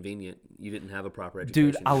a convenient, you didn't have a proper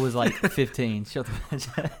Dude, education. I was like 15. Shut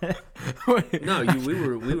the No, we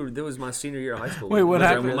were. That was my senior year of high school. Wait, what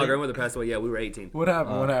happened? My grandmother passed away. Yeah, we were 18. What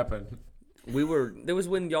happened? What happened? We were. That was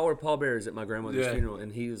when y'all were pallbearers at my grandmother's Yeah. funeral,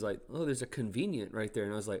 and he was like, "Oh, there's a convenient right there,"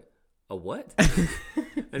 and I was like, "A what?"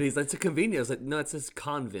 And he's like, "It's a convenient." I was like, "No, it says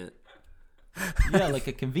convent." Yeah, like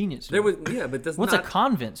a convenience store. There was but that's What's not. a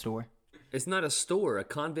convent store? It's not a store. A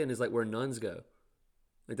convent is like where nuns go.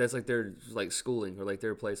 Like that's like their like schooling or like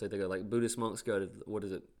their place. Like they go like Buddhist monks go to what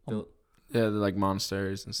is it? Yeah, they're like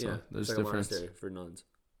monasteries and stuff. Yeah, There's it's like difference. a monastery for nuns.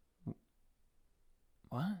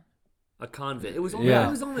 What? A convent. It was on. Yeah.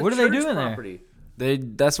 It was on a What do they church do in there? property.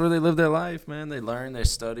 That's where they live their life, man. They learn, they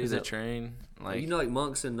study, Is they it- train. Like, You know, like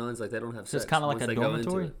monks and nuns, like they don't have So sex. it's kinda like once a they go into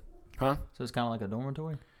dormitory? it. huh? So it's kind of like a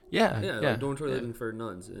dormitory? Yeah, Yeah, yeah. like dormitory yeah. living for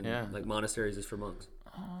nuns, and Yeah. like monasteries is for monks.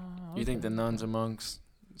 You think the nuns and monks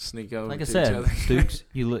sneak over Like to I each said, other? Stooks,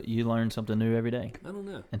 you learn something new every day, I don't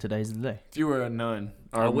know. and today's the day. If you were a nun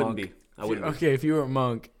or I a wouldn't monk, be. I wouldn't. Be. Okay, if you were a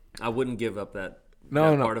monk, I wouldn't give up that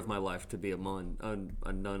No, no. part of my life to be a nun or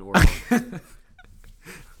a monk.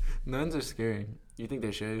 nuns are scary. You think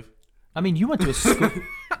they shave? I mean, you went to a school.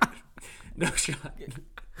 No shot.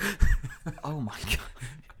 Oh my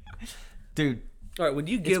god, dude. All right, when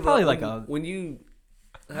you give probably up, like when you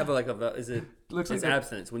have a, like a is it Looks it's like a-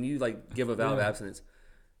 abstinence. When you like give a vow of Yeah. abstinence,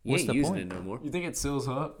 you What's ain't the using point? it no more. You think it seals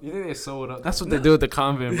up? You think they sew it up? That's what they do at the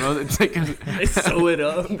convent, bro. They take a, They sew it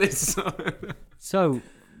up. they sew it up. So,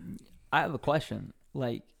 I have a question.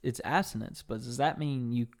 Like, it's abstinence, but does that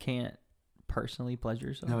mean you can't personally pleasure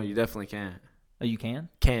yourself? No, you definitely can't. Oh, you can?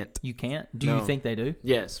 Can't. You can't? Do No. you think they do?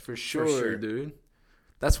 Yes, for sure, sure. dude.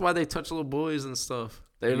 That's why they touch little boys and stuff.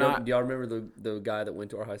 They're Do not. y'all remember the guy that went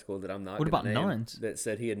to our high school that I'm not? What gonna about name, nuns? That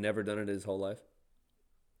said he had never done it his whole life.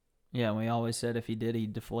 Yeah, we always said if he did,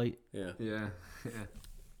 he'd deflate. Yeah. Yeah, yeah.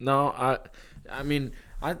 No, I mean,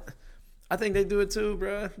 I think they do it too,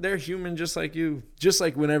 bro. They're human, just like you. Just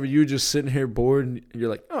like whenever you just sitting here bored and you're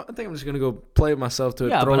like, oh, I think I'm just gonna go play with myself till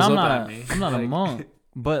it Yeah, throws but I'm up not at a, me. I'm not a Like, monk.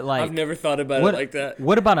 But like, I've never thought about what, it like that.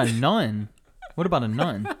 What about a nun? What about a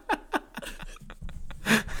nun?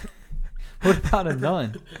 What about a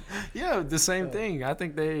nun? Yeah, the same thing. I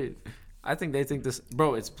think they think this,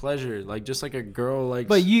 bro. It's pleasure, like just like a girl, like.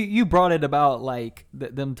 But you brought it about like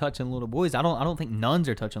them touching little boys. I don't think nuns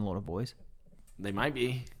are touching little boys. They might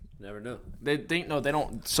be. Never know. They think no, they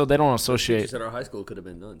don't. So they don't associate. Teachers at our high school could have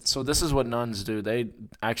been nuns. So this is what nuns do. They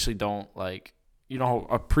actually don't like,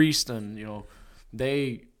 a priest and,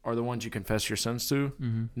 they are the ones you confess your sins to.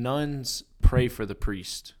 Mm-hmm. Nuns pray for the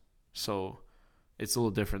priest. So it's a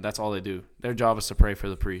little different. That's all they do. Their job is to pray for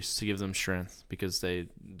the priest to give them strength because they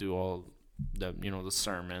do all the, the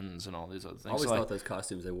sermons and all these other things. I always So, thought those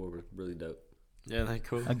costumes they wore were really dope. yeah, they're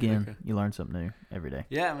cool. Again, They're cool. you learn something new every day.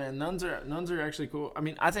 Yeah, man, nuns are actually cool. I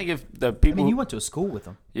mean, I think if the I people mean, you went to a school with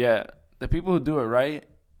them. Yeah, the people who do it right,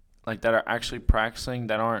 like that are actually practicing,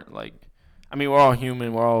 that aren't like, I mean, we're all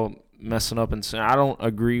human, we're all messing up and sin. I don't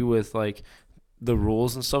agree with like the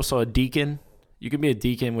rules and stuff. So a deacon, you can be a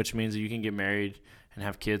deacon, which means that you can get married and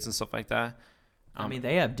have kids and stuff like that. I mean,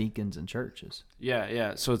 they have deacons in churches.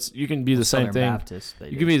 Yeah. So you can be the same Southern thing. Baptist, they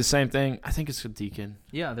You do. can be the same thing. I think it's a deacon.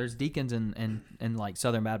 Yeah, there's deacons in like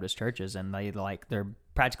Southern Baptist churches, and they're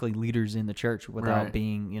practically leaders in the church without Right.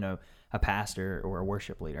 being a pastor or a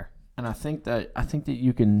worship leader. And I think that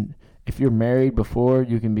you can, if you're married before,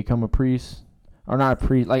 you can become a priest. Or not a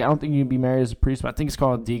priest. Like, I don't think you can be married as a priest, but I think it's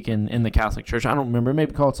called a deacon in the Catholic Church. I don't remember.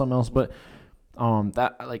 Maybe called something else, but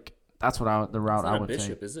that's what the route It's I not a would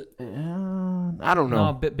bishop, take. is it? I don't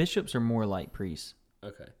know. No, bishops are more like priests.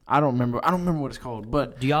 Okay. I don't remember what it's called,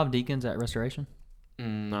 but Do y'all have deacons at Restoration?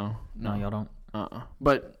 no, No, y'all don't.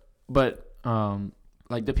 But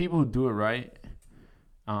like the people who do it right,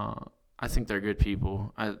 I think they're good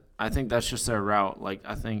people. I think that's just their route. Like,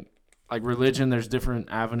 I think like religion, there's different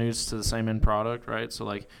avenues to the same end product, right? So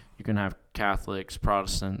like you can have Catholics,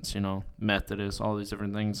 Protestants, Methodists, all these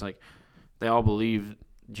different things. Like they all believe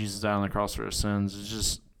Jesus died on the cross for our sins. It's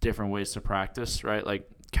just different ways to practice, right? Like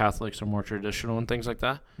Catholics are more traditional and things like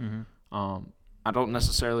that. Mm-hmm. I don't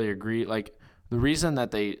necessarily agree. Like the reason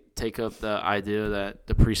that they take up the idea that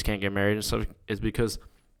the priest can't get married and stuff is because,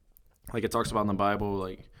 like it talks about in the Bible,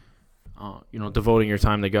 like devoting your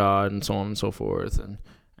time to God and so on and so forth,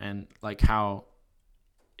 and like how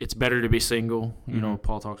it's better to be single. You know, Mhm.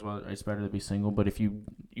 Paul talks about it's better to be single. But if you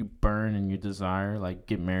burn and you desire, like,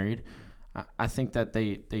 get married, I think that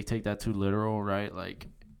they take that too literal, right? Like,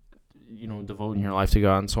 you know, devoting your life to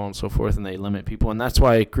God and so on and so forth, and they limit people. And that's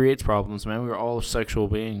why it creates problems, man. We're all sexual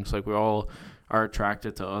beings. Like, we all are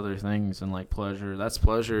attracted to other things and, like, pleasure. That's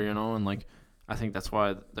pleasure, you know, and, like, I think that's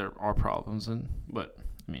why there are problems. But,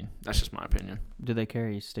 I mean, that's just my opinion. Do they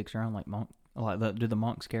carry sticks around like monk? Do the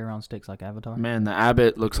monks carry around sticks like Avatar? Man, the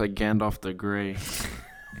abbot looks like Gandalf the Grey.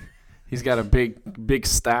 He's got a big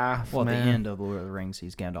staff, Well, at man. the end of Lord of the Rings,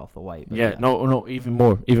 he's Gandalf the White. But Yeah, no, even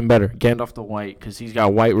better. Gandalf the White, because he's got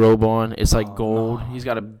a white robe on. It's like Oh, gold. no. He's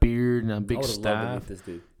got a beard and a I big would have loved to staff. meet this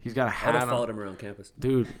dude. He's got a I would hat have on. followed him around campus.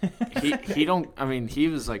 Dude, he don't. I mean, he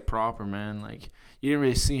was like proper, man. Like, you didn't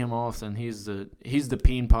really see him often. He's the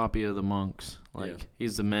Peen Poppy of the monks. Like, Yeah.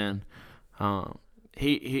 he's the man.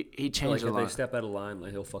 He Like changed if a they lot. step out of line,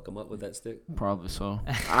 like he'll fuck them up with that stick. Probably so.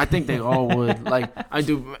 I think they all would. Like, I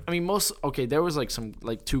do. I mean, there was like some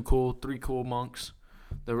like 3 cool monks.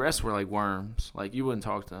 The rest were like worms. Like, you wouldn't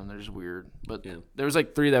talk to them. They're just weird. But Yeah. there was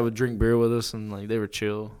like 3 that would drink beer with us, and like they were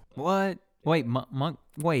chill. What? Wait,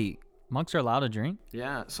 monks are allowed to drink?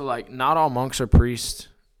 Yeah. So like, not all monks are priests.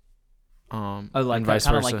 Oh, like and vice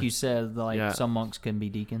kind of versa. like you said, like Yeah. some monks can be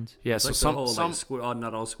deacons. Yeah. It's So like some the whole some like square.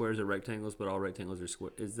 Not all squares are rectangles, but all rectangles are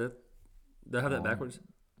square. Is that? Did I have that Oh. backwards?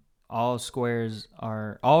 All squares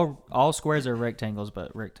are rectangles,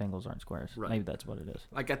 but rectangles aren't squares. Right. Maybe that's what it is.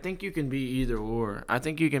 Like, I think you can be either or. I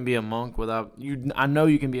think you can be a monk without you. I know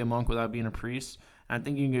you can be a monk without being a priest. I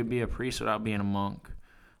think you can be a priest without being a monk.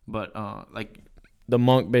 But like, the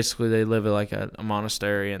monk, basically they live at like a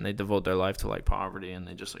monastery, and they devote their life to like poverty, and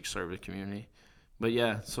they just like serve the community. But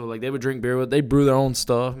yeah, so like, they would drink beer they brew their own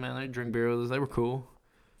stuff, man. They drink beer with us. They were cool.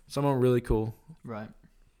 Some of them really cool. Right.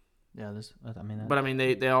 Yeah. But I mean,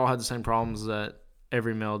 they all had the same problems that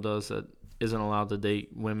every male does that isn't allowed to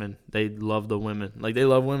date women. They love the women. Like, they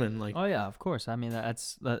love women. Like, Oh yeah, of course. I mean,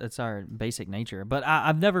 that's our basic nature. But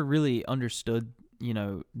I've never really understood, you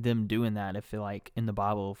know, them doing that. If like in the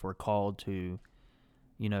Bible, if we're called to,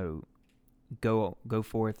 you know, go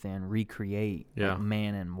forth and recreate Yeah. like,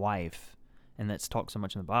 man and wife, and that's talked so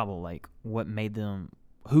much in the Bible. Like, what made them?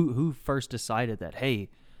 Who first decided that? Hey,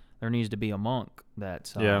 there needs to be a monk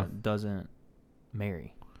that doesn't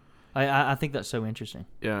marry. I think that's so interesting.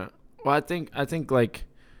 yeah. Well, I think like,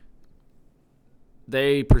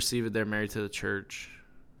 they perceive it they're married to the church,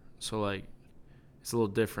 so like, it's a little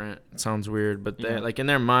different. It sounds weird, but they Yeah. like, in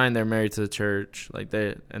their mind they're married to the church, like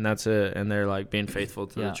and that's it, and they're like being faithful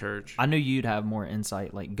to Yeah. the church. I knew you'd have more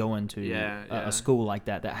insight, like going to Yeah. a school like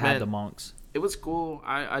that had Man, the monks. It was cool.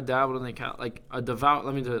 I dabbled in a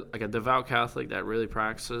devout Catholic that really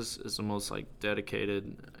practices is the most like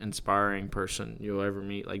dedicated, inspiring person you'll ever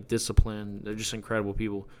meet. Like, disciplined. They're just incredible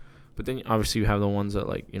people. But then obviously you have the ones that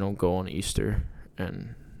like, you know, go on Easter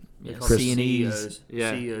and Yeah, Called C&Es. CEOs.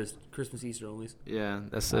 Yeah. CEOs, Christmas Easter onlys. yeah,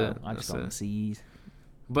 that's it. I just That's call them it. C's.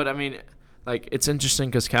 But I mean, like, it's interesting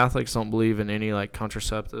because Catholics don't believe in any like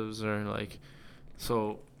contraceptives or like,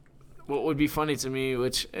 so what would be funny to me,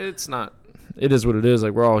 which it's not, it is what it is.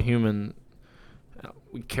 Like, we're all human.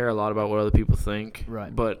 We care a lot about what other people think.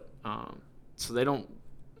 Right. But so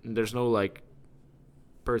there's no like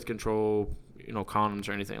birth control, you know, condoms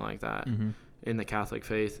or anything like that Mm-hmm. in the Catholic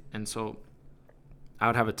faith. And so I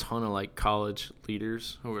would have a ton of like college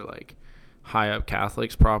leaders who were like high up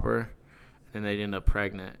Catholics proper, and they'd end up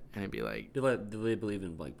pregnant, and it'd be like, Do they believe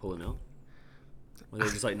in like pulling out? Or they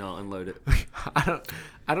just like no, unload it.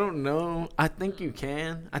 I don't know. I think you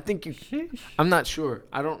can. I'm not sure.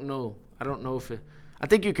 I don't know if it. I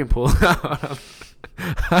think you can pull it out.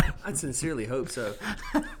 I sincerely hope so.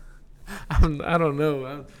 I don't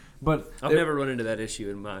know. But I've never run into that issue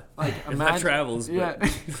in my like my travels. But Yeah.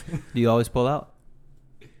 Do you always pull out?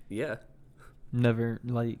 yeah, Never,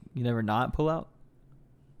 like, you never not pull out?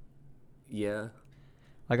 yeah.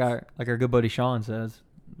 Like our good buddy Sean says,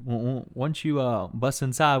 once you bust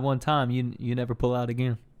inside one time, you never pull out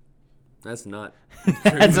again. That's not.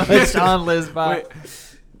 That's what Sean lives by.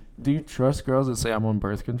 Wait, do you trust girls that say I'm on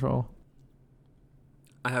birth control?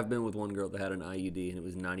 I have been with one girl that had an IUD and it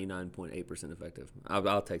was 99.8% effective.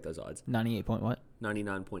 I'll take those odds. 98 point what?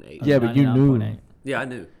 99.8. Yeah, but you knew. 99.8. Yeah, I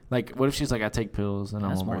knew. Like, what if she's like, I take pills and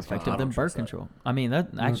That's I'm on more birth effective control? I than don't birth trust that. control. I mean,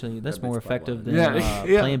 that's That more makes effective than quite Yeah,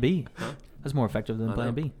 yeah. Plan B. Huh? That's more effective than I Plan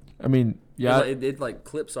know. B. I mean, yeah. It like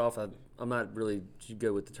clips off. I'm not really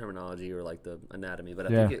good with the terminology or like the anatomy, but I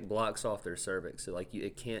Yeah. think it blocks off their cervix, so like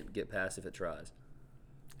it can't get past if it tries.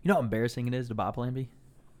 You know how embarrassing it is to buy Plan B?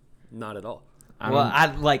 Not at all. Well, I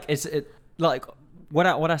like it's like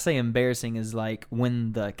What I say embarrassing is like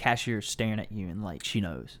when the cashier's staring at you and like she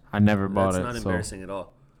knows. I never bought That's it. not so. embarrassing at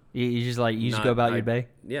all. You just like you just Not- go about I- your day.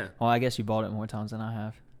 Yeah. Well, I guess you bought it more times than I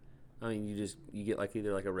have. I mean, you get like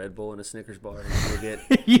either like a Red Bull and a Snickers bar, and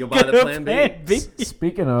you'll buy the Plan B.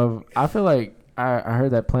 Speaking of, I feel like I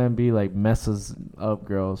heard that Plan B like messes up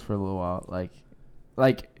girls for a little while. Like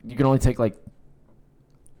you can only take like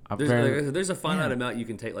a very There's a finite Yeah. amount you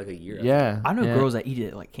can take like a year. yeah. I know yeah. girls that eat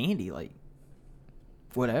it like candy, like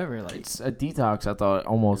whatever. Like It's a detox. I thought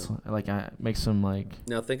almost like I makes them like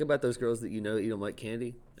Now think about those girls that you know eat them like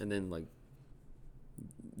candy, and then like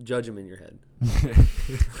judge them in your head.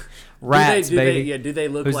 rats, baby. Do they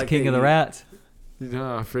look Who's like the king they of the eat- rats?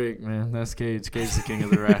 oh freak man, that's Cage. Cage's the king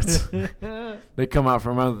of the rats. They come out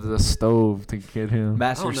from under the stove to get him. I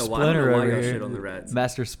Master don't know why, Splinter y'all over shit here. on the rats.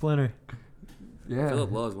 Master Splinter. Yeah.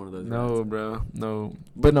 Philip loves one of those. No, rats. bro, no.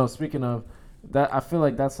 But no, speaking of that, I feel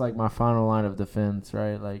like that's like my final line of defense,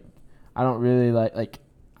 right? Like, I don't really like.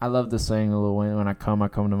 I love the saying Lil Wayne, when I come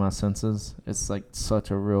to my senses. It's like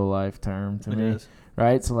such a real life term to It me, is.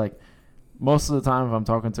 right? So like, most of the time if I'm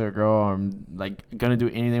talking to a girl, or I'm like gonna do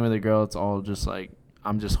anything with a girl, it's all just like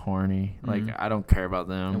I'm just horny. Like Mhm. I don't care about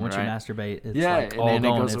them. And once right? you masturbate, it's Yeah, like and all then it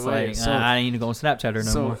gone. goes It's away. like So- I ain't even going to Snapchat her no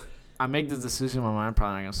so more. I make the decision in my mind, I'm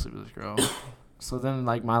probably not gonna sleep with this girl. So then,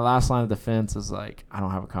 like, my last line of defense is like, I don't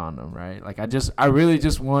have a condom, right? Like, I really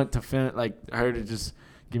just want to her to just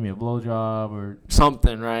give me a blowjob or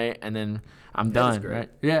something, right? And then I'm That is done, great. right?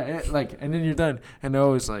 Yeah, like, and then you're done, and they're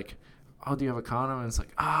always like, oh, do you have a condom? And it's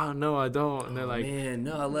like, oh, no, I don't. And they're like, Man,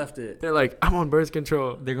 no, I left it. I'm on birth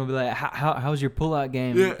control. They're gonna be like, "How's your pullout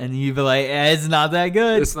game?" Yeah. And you be like, "It's not that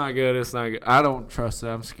good." It's not good. It's not good. I don't trust it.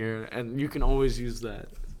 I'm scared. And you can always use that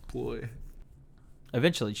ploy.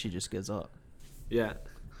 Eventually, she just gives up, Yeah.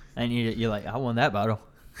 and you're like, "I won that battle."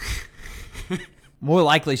 More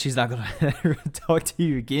likely, she's not gonna ever talk to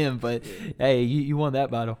you again. But hey, you won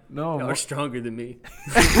that battle. No. Y'all are stronger than me.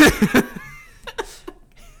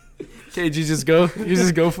 Cage, you just go. You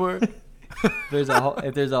just go for it. If there's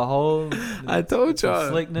a whole I told y'all.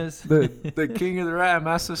 slickness. The king of the rat,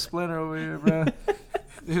 Master Splinter over here, bro.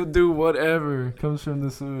 He'll do whatever comes from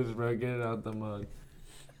the sewage, bro. Get it out the mud.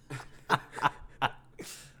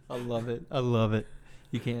 I love it. I love it.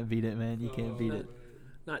 You can't beat it, man. You can't beat it.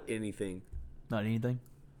 Not anything. Not anything.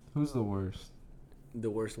 Who's the worst? The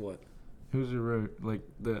worst what Who's like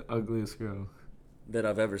the ugliest girl? that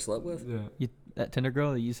I've ever slept with? Yeah. That Tinder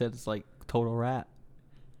girl that you said is like total rat.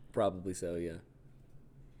 Probably so. Yeah.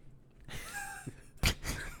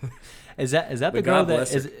 Is that the But girl God that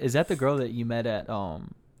bless her. is that the girl that you met at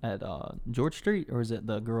George Street, or is it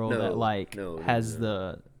the girl No, that like no, has no.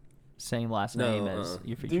 the same last No, name as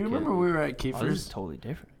your future Do you kid? remember we were at Oh, this is Kiefer's? totally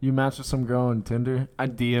different. You matched with some girl on Tinder. I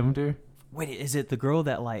DM'd her. Wait, is it the girl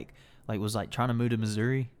that like was like trying to move to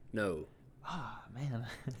Missouri? No. Ah, man.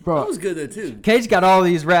 That Bro, was good though too. Cage got all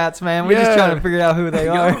these rats, man. We're just Yeah. trying to figure out who they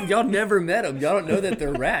are. Y'all never met them. Y'all don't know that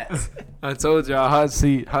they're rats. I told y'all, hot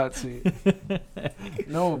seat.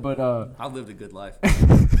 No, but I lived a good life.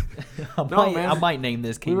 I might name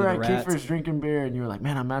this we King were of at the Rats. Kiefer's drinking beer, and you were like,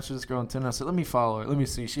 man, I matched with this girl on Tinder. I said, let me follow her. Let me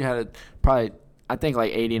see. She had probably, I think,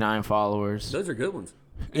 like 89 followers. Those are good ones.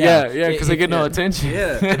 Yeah, Yeah, because they get no yeah. attention.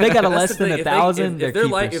 Yeah. If they got a That's less the than thing. 1,000, if they're they're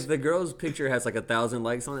like, keepers. if the girl's picture has like 1,000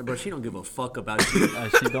 likes on it, bro, she don't give a fuck about you.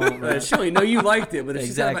 She don't. man. She don't even know you liked it, but if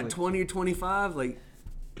she's got Exactly. about 20 or 25, like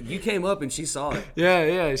you came up and she saw it.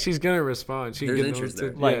 Yeah, she's gonna respond. She There's get interest those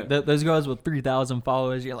there. too. Like Yeah. those girls with 3,000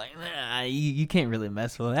 followers, you're like, nah, you can't really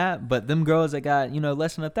mess with that. But them girls that got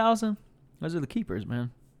less than 1,000, those are the keepers,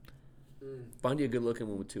 man. Find you a good looking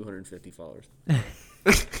one with 250 followers.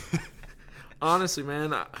 Honestly,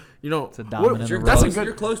 man, a diamond in the that's a rough. good.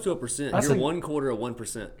 You're close to 1%. That's You're a- 1/4 of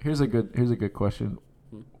 1%. Here's a good question.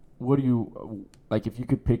 What do you like if you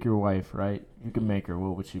could pick your wife, right? You could make her.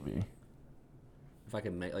 What would she be? If I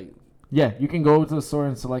can make like, Yeah, you can go to the store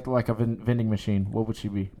and select like a vending machine. What would she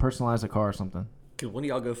be? Personalize a car or something. could one of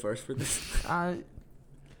y'all go first for this?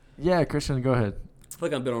 Yeah, Christian, go ahead. I feel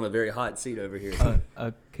like I've been on a very hot seat over here.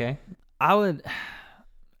 Okay. I would.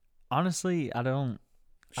 Honestly, I don't.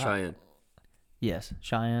 Cheyenne. Yes,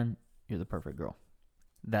 Cheyenne, you're the perfect girl.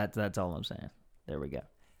 That's all I'm saying. There we go.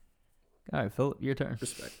 All right, Philip, your turn.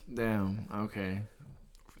 Respect. Damn. Okay.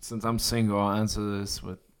 Since I'm single, I'll answer this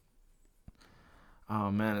with. Oh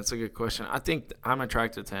man, it's a good question. I think I'm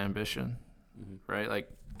attracted to ambition, right? Like,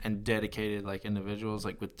 and dedicated like individuals,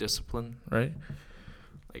 like with discipline, right?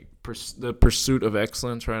 Like the pursuit of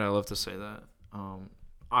excellence, right? I love to say that.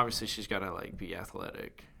 Obviously, she's gotta like be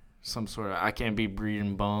athletic, some sort of. I can't be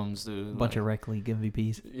breeding bums, dude. Bunch like, of rec league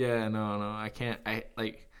MVPs. Yeah, no, I can't.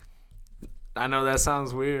 I know that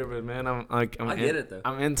sounds weird, but man, I get it though.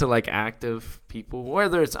 I'm into like active people.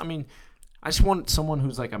 Whether it's, I mean, I just want someone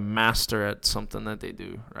who's like a master at something that they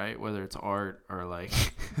do, right? Whether it's art or like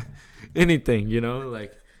anything, you know,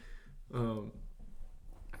 like.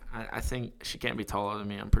 I think she can't be taller than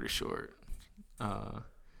me. I'm pretty short.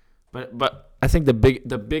 But I think the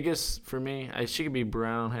biggest for me, she could be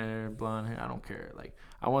brown hair, blonde hair. I don't care. Like,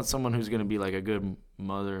 I want someone who's gonna be like a good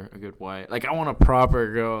mother, a good wife. Like, I want a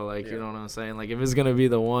proper girl. Like, you know what I'm saying? Like, if it's gonna be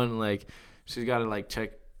the one, like, she's got to like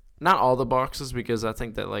check not all the boxes, because I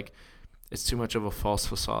think that like it's too much of a false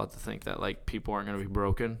facade to think that like people aren't gonna be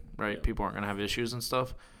broken, right? Yeah. People aren't gonna have issues and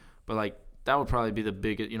stuff. But like that would probably be the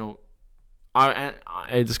biggest, you know.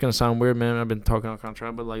 It's gonna sound weird, man. I've been talking on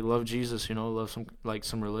contract, but like love Jesus, you know, love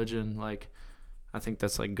some religion. Like, I think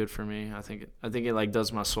that's like good for me. I think it like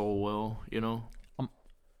does my soul well, you know. I'm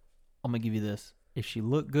gonna give you this: if she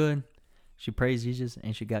looked good, she praised Jesus,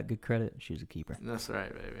 and she got good credit, she's a keeper. That's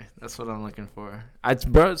right, baby. That's what I'm looking for.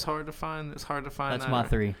 It's hard to find. It's hard to find. That's my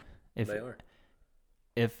 3. They are.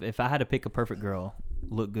 If I had to pick a perfect girl,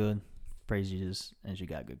 look good, praise Jesus, and she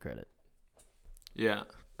got good credit. Yeah,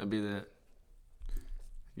 that'd be that.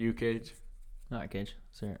 You, Cage? All right, Cage.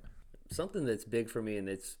 Sir. Something that's big for me, and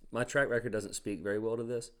it's my track record doesn't speak very well to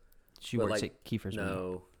this. She but works like, at Kiefer's.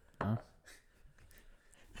 No. Huh?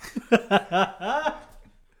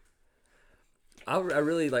 I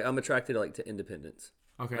really like. I'm attracted to independence.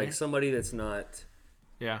 Okay. Like somebody that's not.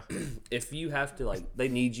 Yeah. If you have to they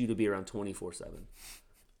need you to be around 24/7.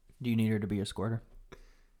 Do you need her to be a squirter?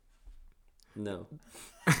 No.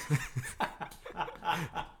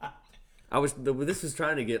 This was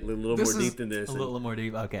trying to get a little more deep than this. A little more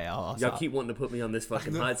deep. Okay, I'll Y'all stop. keep wanting to put me on this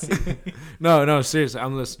fucking hot seat. No, seriously,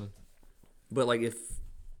 I'm listening. But like, if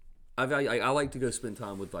I like to go spend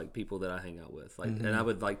time with like people that I hang out with, like, and I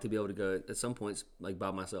would like to be able to go at some points like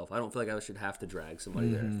by myself. I don't feel like I should have to drag somebody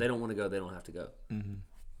there. If they don't want to go, they don't have to go.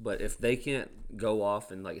 But if they can't go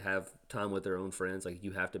off and like have time with their own friends, like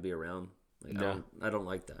you have to be around. Like, I don't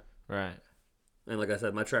like that. Right. And like I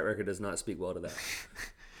said, my track record does not speak well to that.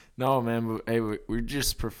 No, man. Hey, we're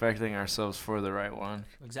just perfecting ourselves for the right one.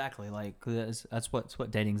 Exactly. Like that's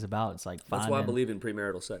what dating's about. It's like That's why I believe in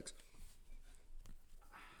premarital sex.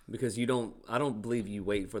 Because I don't believe you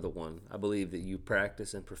wait for the one. I believe that you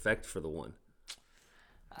practice and perfect for the one.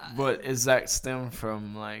 But is that stem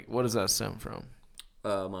from like, what does that stem from?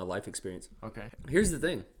 My life experience. Okay. Here's the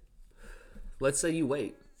thing. Let's say you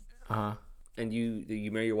wait. Uh-huh. And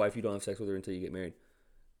you marry your wife, you don't have sex with her until you get married.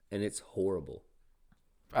 And it's horrible.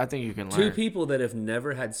 I think you can learn. Two people that have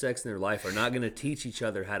never had sex in their life are not going to teach each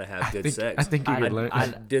other how to have good sex. I think you can learn.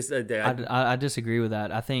 I disagree with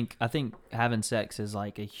that. I think having sex is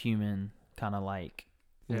like a human kind of like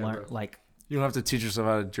learn, like you don't have to teach yourself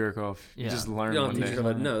how to jerk off. You just learn. You don't one teach day.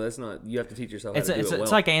 yourself no, that's not. You have to teach yourself how to do it well.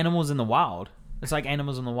 It's like animals in the wild. It's like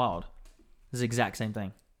animals in the wild. It's the exact same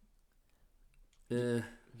thing.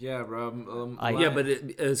 Yeah, bro.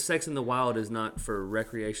 But sex in the wild is not for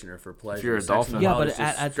recreation or for pleasure. If you're a Sex dolphin. in the Yeah, wild but is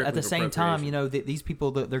just at strictly the for same time, procreation. you know, these people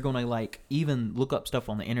they're going to like even look up stuff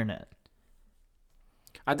on the internet.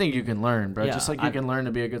 I think you can learn, bro. Yeah, Just like you can learn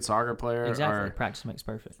to be a good soccer player Exactly. or Practice makes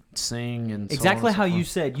perfect. sing and Exactly so how on and you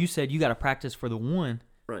so said. You said you got to practice for the one.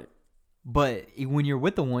 Right. But when you're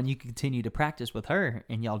with the one, you continue to practice with her,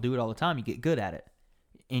 and y'all do it all the time. You get good at it,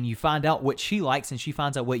 and you find out what she likes, and she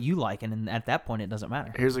finds out what you like, and then at that point, it doesn't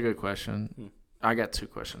matter. Here's a good question. I got 2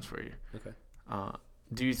 questions for you. Okay.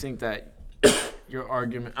 Do you think that your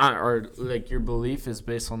argument or like your belief is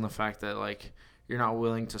based on the fact that like you're not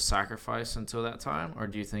willing to sacrifice until that time, or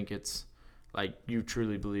do you think it's like you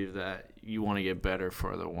truly believe that you want to get better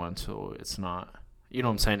for the one so it's not, you know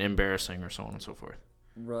what I'm saying, embarrassing or so on and so forth?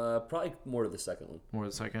 Probably more to the second one. More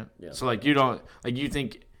the second? Yeah. So like you don't like, you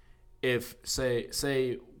think if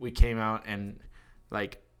say we came out and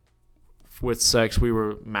like with sex we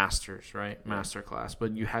were masters, right? Master class,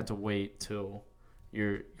 but you had to wait till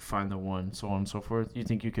you find the one, so on and so forth. You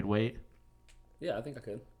think you could wait? Yeah, I think I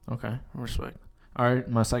could. Okay, respect. All right,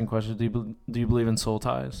 my second question: do you believe in soul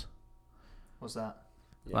ties? What's that?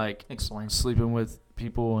 Yeah. Like Explain. sleeping with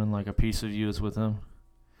people and like a piece of you is with them.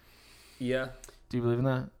 Yeah. Do you believe in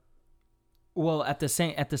that? Well, at the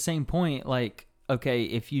same point, like, okay,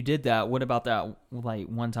 if you did that, what about that? Like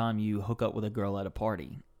one time you hook up with a girl at a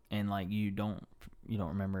party, and like you don't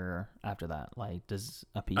remember her after that. Like, does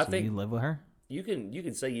a piece of you live with her? You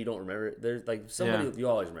can say you don't remember it. There's like somebody you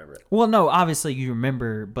always remember it. Well, no, obviously you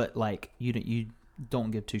remember, but like you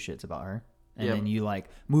don't give 2 shits about her, and then you like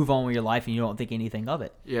move on with your life, and you don't think anything of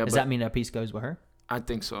it. Yeah. Does that mean that piece goes with her? I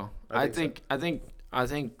think so. I think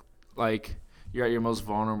like you're at your most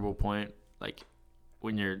vulnerable point. Like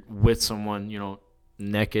when you're with someone,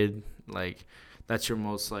 naked, like that's your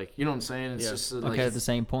most like, you know what I'm saying? It's just like, Okay, at the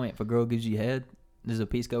same point, if a girl gives you head, does a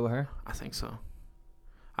piece go with her? I think so.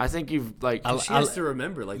 I think you've like. She has to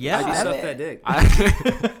remember, like, yeah, you suck that dick.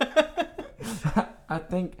 I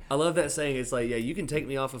think I love that saying. It's like, yeah, you can take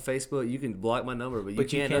me off of Facebook, you can block my number, but you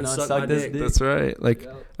can't unsuck unsuck my this dick. dick. that's right. Like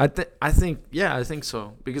I think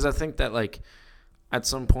so, because I think that like at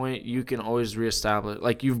some point you can always reestablish,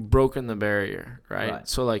 like you've broken the barrier, right?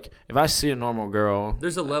 So like if I see a normal girl,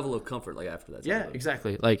 There's a level of comfort, like, after that. yeah,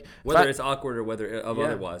 exactly. Like Whether it's awkward or whether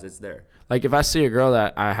otherwise, it's there. like if I see a girl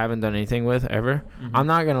that I haven't done anything with ever, I'm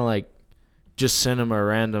not gonna like just send them a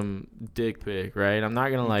random dick pic, right? I'm not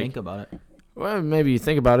gonna like think about it. Well, maybe you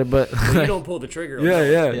think about it, but Well, you don't pull the trigger. On yeah,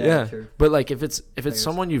 that. yeah. Sure. But like if it's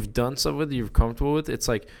someone you've done stuff with, you're comfortable with, it's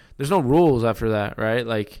like there's no rules after that, right?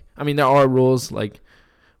 Like I mean there are rules, like,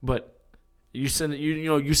 but you send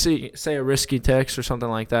you say a risky text or something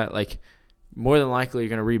like that, like more than likely you're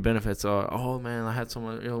gonna reap benefits. Oh man, I had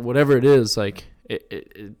someone, whatever it is, like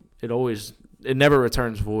it never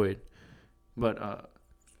returns void. But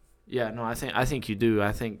yeah, no, I think you do.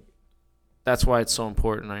 I think that's why it's so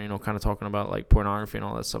important. Kind of talking about like pornography and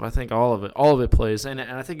all that stuff. I think all of it plays, and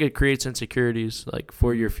I think it creates insecurities like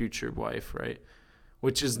for your future wife, right?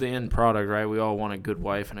 Which is the end product, right? We all want a good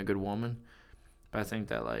wife and a good woman, but I think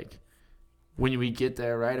that like when we get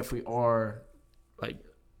there, right? If we are like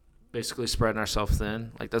basically spreading ourselves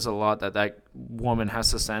thin, like there's a lot that woman has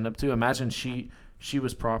to stand up to. Imagine she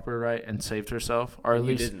was proper, right, and saved herself, or at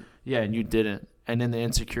least didn't. Yeah, and you didn't. And then the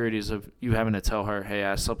insecurities of you having to tell her, hey,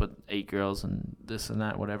 I slept with 8 girls and this and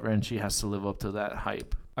that, whatever, and she has to live up to that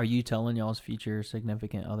hype. Are you telling y'all's future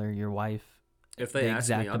significant other, your wife, If they the ask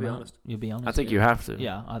me, exact I'll be amount? honest. You'll be honest? I think you have to.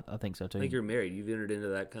 Yeah, I think so too. I think you're married. You've entered into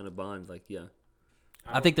that kind of bond. Like, yeah.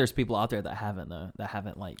 I think there's people out there that haven't though, that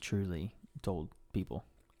haven't like truly told people.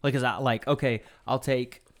 Like, cause I'll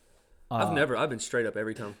take. I've been straight up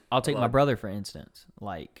every time. I'll take my brother for instance.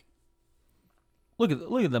 Like, look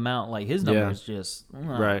at the amount. Like his number is just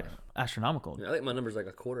Right. astronomical. Yeah, I think my number's like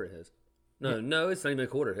a quarter of his. No, it's not even a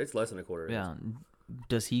quarter. It's less than a quarter. Yeah.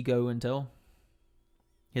 Does he go and tell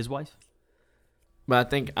his wife?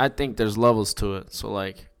 But I think there's levels to it. So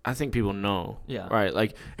like I think people know. Yeah. Right.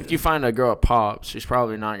 Like if you find a girl at Pops, she's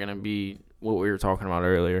probably not gonna be what we were talking about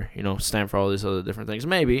earlier. Stand for all these other different things.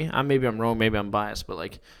 Maybe I'm wrong. Maybe I'm biased. But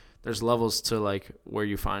like there's levels to like where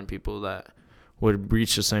you find people that would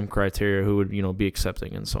reach the same criteria, who would be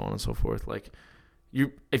accepting and so on and so forth. Like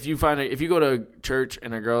if you go to church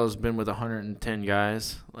and a girl has been with 110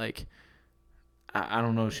 guys, like I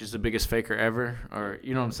don't know if she's the biggest faker ever, or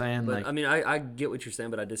you know what I'm saying. But like I mean, I get what you're saying,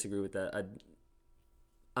 but I disagree with that.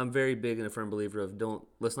 I'm very big and a firm believer of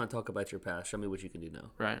let's not talk about your past. Show me what you can do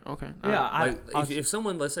now. right. Okay. Yeah. If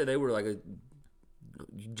someone, let's say they were like a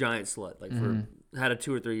giant slut, like had a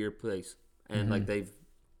 2 or 3 year place, and like they've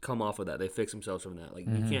come off of that, they fix themselves from that. Like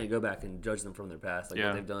you can't go back and judge them from their past, like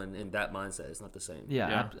what they've done in that mindset. It's not the same.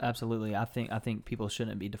 Yeah. Absolutely. I think people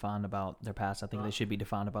shouldn't be defined about their past. I think they should be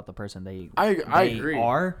defined about the person they agree.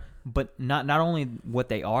 are, but not only what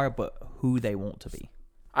they are, but who they want to be.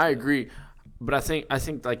 I agree, but I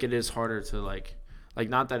think like it is harder to like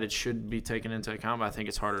not that it should be taken into account, but I think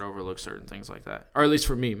it's harder to overlook certain things like that, or at least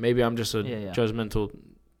for me. Maybe I'm just a judgmental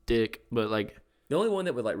dick, but like the only one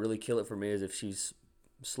that would like really kill it for me is if she's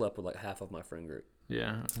slept with like half of my friend group.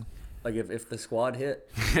 Yeah. Like if the squad hit.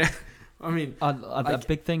 I mean, a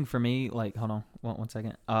big thing for me, like, hold on, one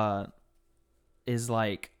second, is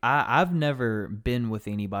like I've never been with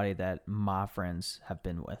anybody that my friends have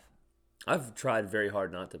been with. I've tried very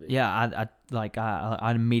hard not to be. Yeah,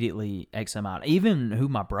 I immediately X them out. Even who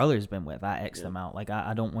my brother's been with, I X them out. Like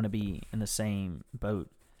I don't want to be in the same boat.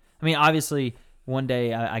 I mean, obviously, one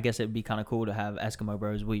day I guess it'd be kind of cool to have Eskimo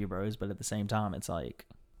bros, Wheeler bros, but at the same time, it's like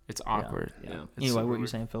it's awkward. Yeah. Anyway, what were you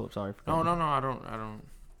saying, Philip? Sorry. No, I don't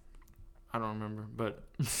remember, but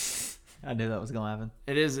I knew that was gonna happen.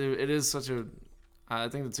 It is such a. I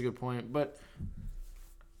think that's a good point, but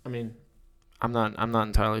I mean, I'm not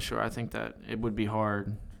entirely sure. I think that it would be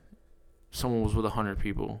hard. Someone was with 100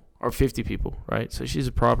 people or 50 people, right? So she's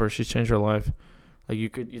she's changed her life. Like you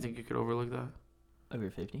think you could overlook that? Over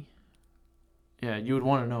 50. Yeah, you would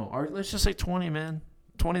want to know. Or let's just say 20, man.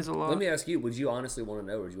 20 is a lot. Let me ask you: would you honestly want to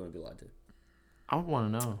know, or do you want to be lied to? I would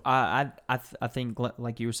want to know. I think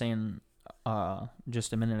like you were saying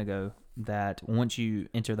just a minute ago, that once you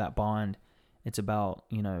enter that bond, it's about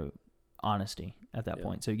honesty at that Yeah.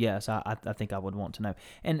 point. So yes, I think I would want to know.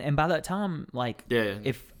 And by that time, like, Yeah.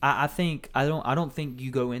 if I think I don't think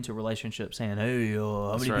you go into a relationship saying, hey,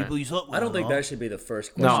 how That's many right. people you slept with? I don't think huh? that should be the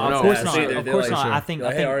first No, question. no, Of course yeah, not. it's either Of they're course like, not. sure. I think.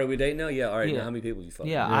 Like, I hey, think. are we dating now? Yeah. All right. Yeah. Now, how many people you fuck?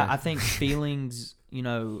 Yeah, Yeah. I think feelings,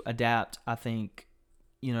 adapt. I think,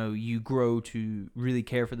 you grow to really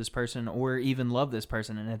care for this person or even love this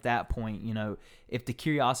person. And at that point, if the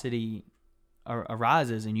curiosity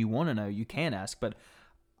arises and you want to know, you can ask. But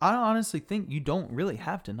I honestly think you don't really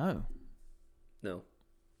have to know. No.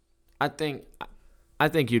 I think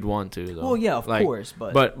you'd want to though. Well, yeah, of Like, course.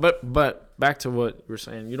 But back to what you were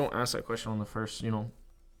saying, you don't ask that question on the first,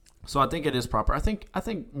 So I think it is proper. I think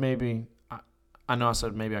maybe I know I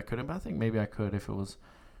said maybe I couldn't, but I think maybe I could if it was,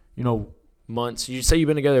 months. You say you've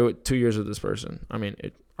been together with 2 years with this person. I mean,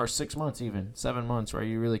 or 6 months, even 7 months, right?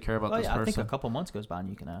 You really care about this person. I think a couple months goes by and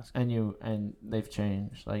you can ask. And they've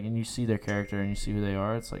changed, like, and you see their character and you see who they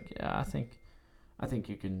are. It's like, yeah, I think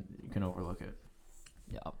you can overlook it.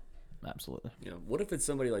 Yeah, absolutely. What if it's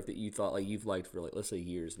somebody like that you thought like you've liked for like let's say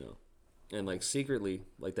years now, and like secretly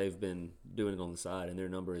like they've been doing it on the side and their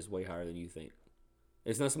number is way higher than you think.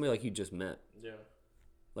 It's not somebody like you just met. Yeah.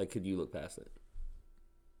 Like, could you look past it?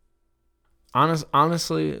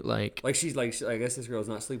 Honestly, like She's like, I guess this girl's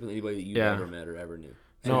not sleeping with anybody that you Yeah. ever met or ever knew.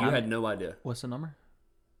 So No, you I- had no idea. What's the number?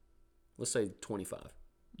 Let's say 25.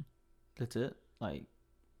 That's it. Like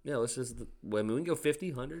Yeah, let's just. Well, I mean, we can go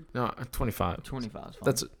 50, 100. no 25. 25 is fine.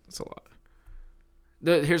 That's a lot.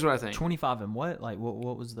 Here's what I think. 25 and what? Like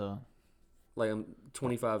what was the? Like I'm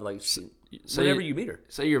 25. Like Say whenever you meet her.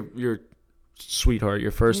 Say your sweetheart,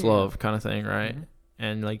 your first Yeah. love kind of thing, right? Mhm.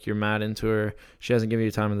 And like you're mad into her, she hasn't given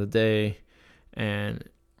you time of the day, and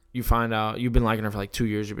you find out you've been liking her for like 2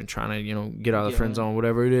 years. You've been trying to get out of the friend zone,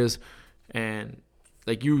 whatever it is, and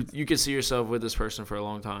like you could see yourself with this person for a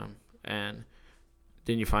long time, and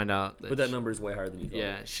then you find out that But that number is way higher than you thought.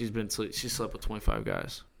 yeah, she slept with 25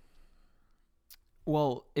 guys.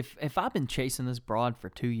 Well, if I've been chasing this broad for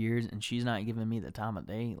 2 years and she's not giving me the time of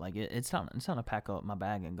day, like it's time to pack up my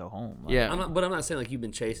bag and go home. Like, Yeah, I'm not saying like you've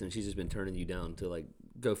been chasing. She's just been turning you down to like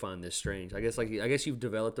go find this strange. I guess you've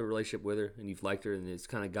developed a relationship with her and you've liked her and it's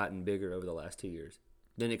kind of gotten bigger over the last 2 years.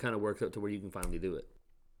 Then it kind of works up to where you can finally do it.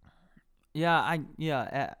 I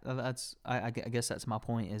guess that's my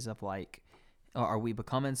point. Is of like, are we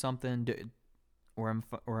becoming something, or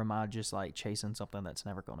am I just like chasing something that's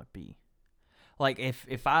never gonna be? Like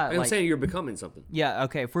if I'm saying you're becoming something. Yeah,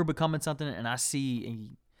 okay. If we're becoming something and I see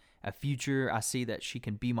a future, I see that she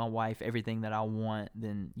can be my wife, everything that I want,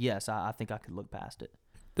 then yes, I think I could look past it.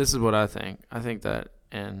 this is what I think. I think that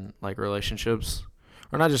in like relationships,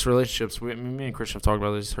 or not just relationships, me and Christian have talked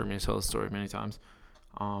about this. He's heard me tell the story many times.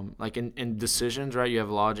 Like in decisions, right? You have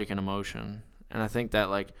logic and emotion, and I think that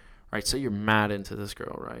like, right, say you're mad into this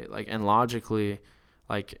girl, right? Like, and logically,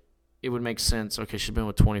 like, it would make sense. Okay, she's been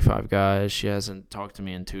with 25 guys. She hasn't talked to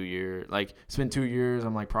me in 2 years. Like, it's been 2 years.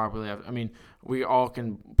 I'm like properly. I mean, we all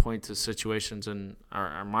can point to situations in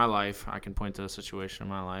my life. I can point to a situation in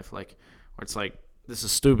my life, like, where it's like, this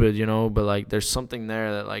is stupid, but like, there's something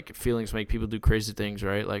there that like feelings make people do crazy things,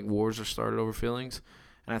 right? Like wars are started over feelings.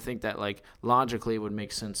 And I think that like logically it would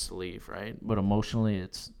make sense to leave, right? But emotionally,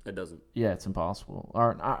 it doesn't. Yeah, it's impossible.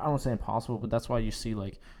 Or I don't say impossible, but that's why you see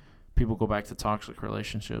like people go back to toxic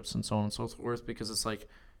relationships and so on and so forth, because it's like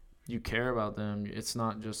you care about them. It's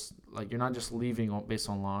not just like you're not just leaving based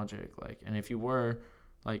on logic. Like, and if you were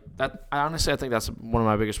like that, I think that's one of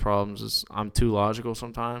my biggest problems is I'm too logical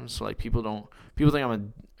sometimes. So like people think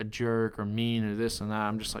I'm a jerk or mean or this and that.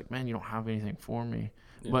 I'm just like, man, you don't have anything for me.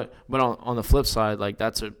 Yeah. But on the flip side, like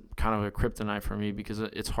that's a kind of a kryptonite for me because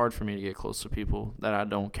it's hard for me to get close to people that I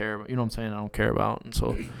don't care about. You know what I'm saying? I don't care about, and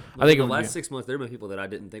so I think in the last 6 months there have been people that I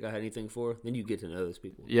didn't think I had anything for. Then you get to know those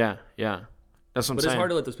people. Yeah, that's what I'm saying. But it's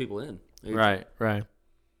hard to let those people in. Right.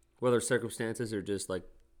 Whether circumstances or just like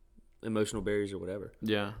emotional barriers or whatever.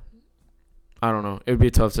 Yeah, I don't know. It'd be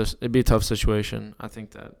a tough situation. I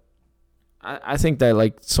think that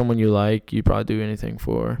like someone you like, you'd probably do anything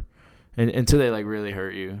for. And until they like really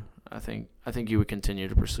hurt you, I think you would continue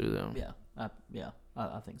to pursue them.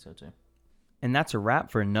 I think so too. And that's a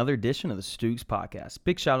wrap for another edition of the Stooks Podcast.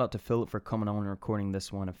 Big shout out to Philip for coming on and recording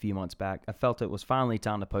this one a few months back. I felt it was finally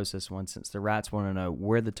time to post this one since the rats want to know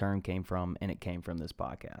where the term came from, and it came from this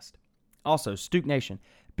podcast. Also, Stook Nation,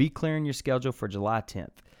 be clearing your schedule for July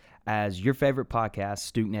 10th, as your favorite podcast,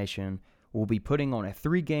 Stook Nation, will be putting on a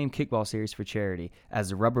 3-game kickball series for charity as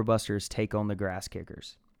the Rubber Busters take on the Grass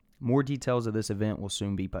Kickers. More details of this event will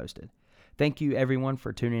soon be posted. Thank you, everyone,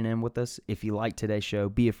 for tuning in with us. If you like today's show,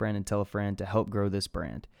 be a friend and tell a friend to help grow this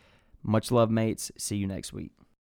brand. Much love, mates. See you next week.